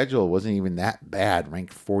 Their schedule wasn't even that bad,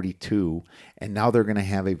 ranked 42, and now they're going to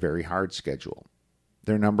have a very hard schedule.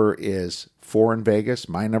 Their number is 4 in Vegas.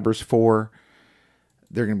 My number's 4.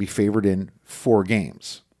 They're going to be favored in 4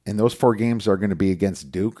 games. And those 4 games are going to be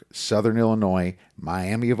against Duke, Southern Illinois,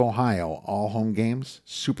 Miami of Ohio, all home games.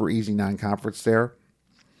 Super easy non-conference there.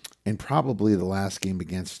 And probably the last game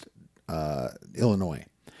against Illinois.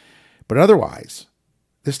 But otherwise,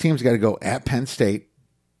 this team's got to go at Penn State,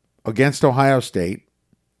 against Ohio State,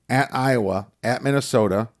 at Iowa, at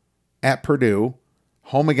Minnesota, at Purdue,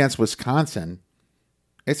 home against Wisconsin.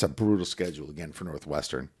 It's a brutal schedule again for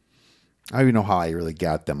Northwestern. I don't even know how I really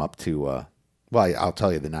got them up to, I'll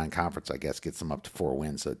tell you, the non-conference, I guess, gets them up to 4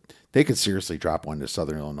 wins. So they could seriously drop one to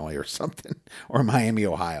Southern Illinois or something, or Miami,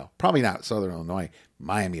 Ohio. Probably not Southern Illinois,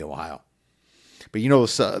 Miami, Ohio. But the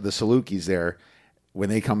Salukis there, when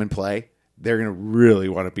they come and play, they're going to really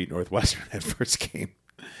want to beat Northwestern that first game.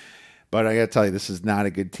 But I got to tell you, this is not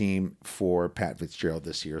a good team for Pat Fitzgerald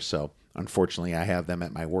this year. So unfortunately, I have them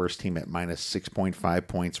at my worst team at minus 6.5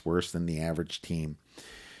 points, worse than the average team.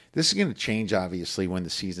 This is going to change, obviously, when the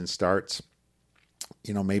season starts.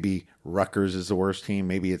 Maybe Rutgers is the worst team.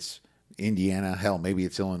 Maybe it's Indiana. Hell, maybe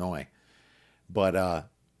it's Illinois. But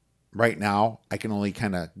right now, I can only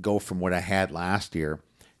kind of go from what I had last year.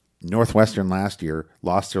 Northwestern last year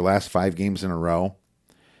lost their last 5 games in a row.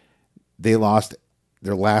 They lost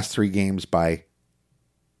their last 3 games by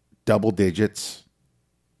double digits.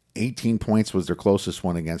 18 points was their closest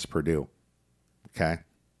one against Purdue. Okay?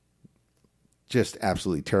 Just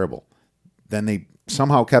absolutely terrible. Then they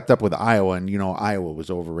somehow kept up with Iowa, and Iowa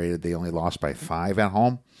was overrated. They only lost by 5 at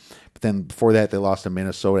home. But then before that, they lost to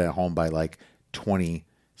Minnesota at home by like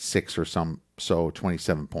 26 or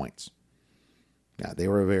 27 points. Yeah, they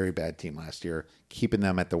were a very bad team last year, keeping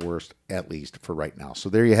them at the worst, at least for right now. So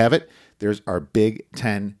there you have it. There's our Big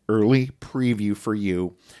Ten early preview for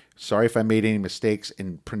you. Sorry if I made any mistakes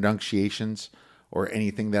in pronunciations or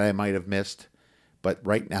anything that I might have missed. But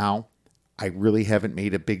right now, I really haven't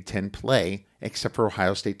made a Big Ten play except for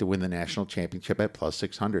Ohio State to win the national championship at plus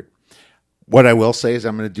 600. What I will say is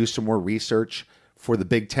I'm going to do some more research for the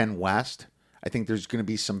Big Ten West. I think there's going to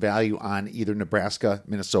be some value on either Nebraska,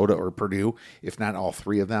 Minnesota, or Purdue, if not all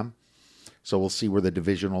 3 of them. So we'll see where the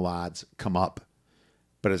divisional odds come up.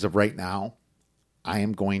 But as of right now, I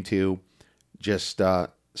am going to just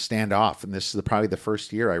stand off. And this is probably the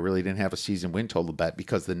first year I really didn't have a season win total bet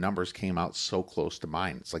because the numbers came out so close to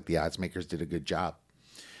mine. It's like the odds makers did a good job.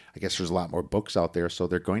 I guess there's a lot more books out there, so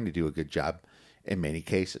they're going to do a good job in many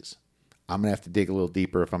cases. I'm going to have to dig a little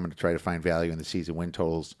deeper if I'm going to try to find value in the season win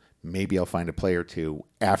totals. Maybe I'll find a play or 2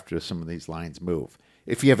 after some of these lines move.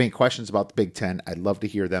 If you have any questions about the Big Ten, I'd love to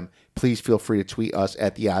hear them. Please feel free to tweet us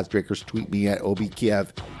at The Odds Breakers. Tweet me at OBKiev.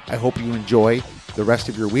 I hope you enjoy the rest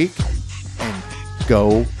of your week and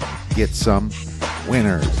go get some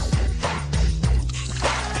winners.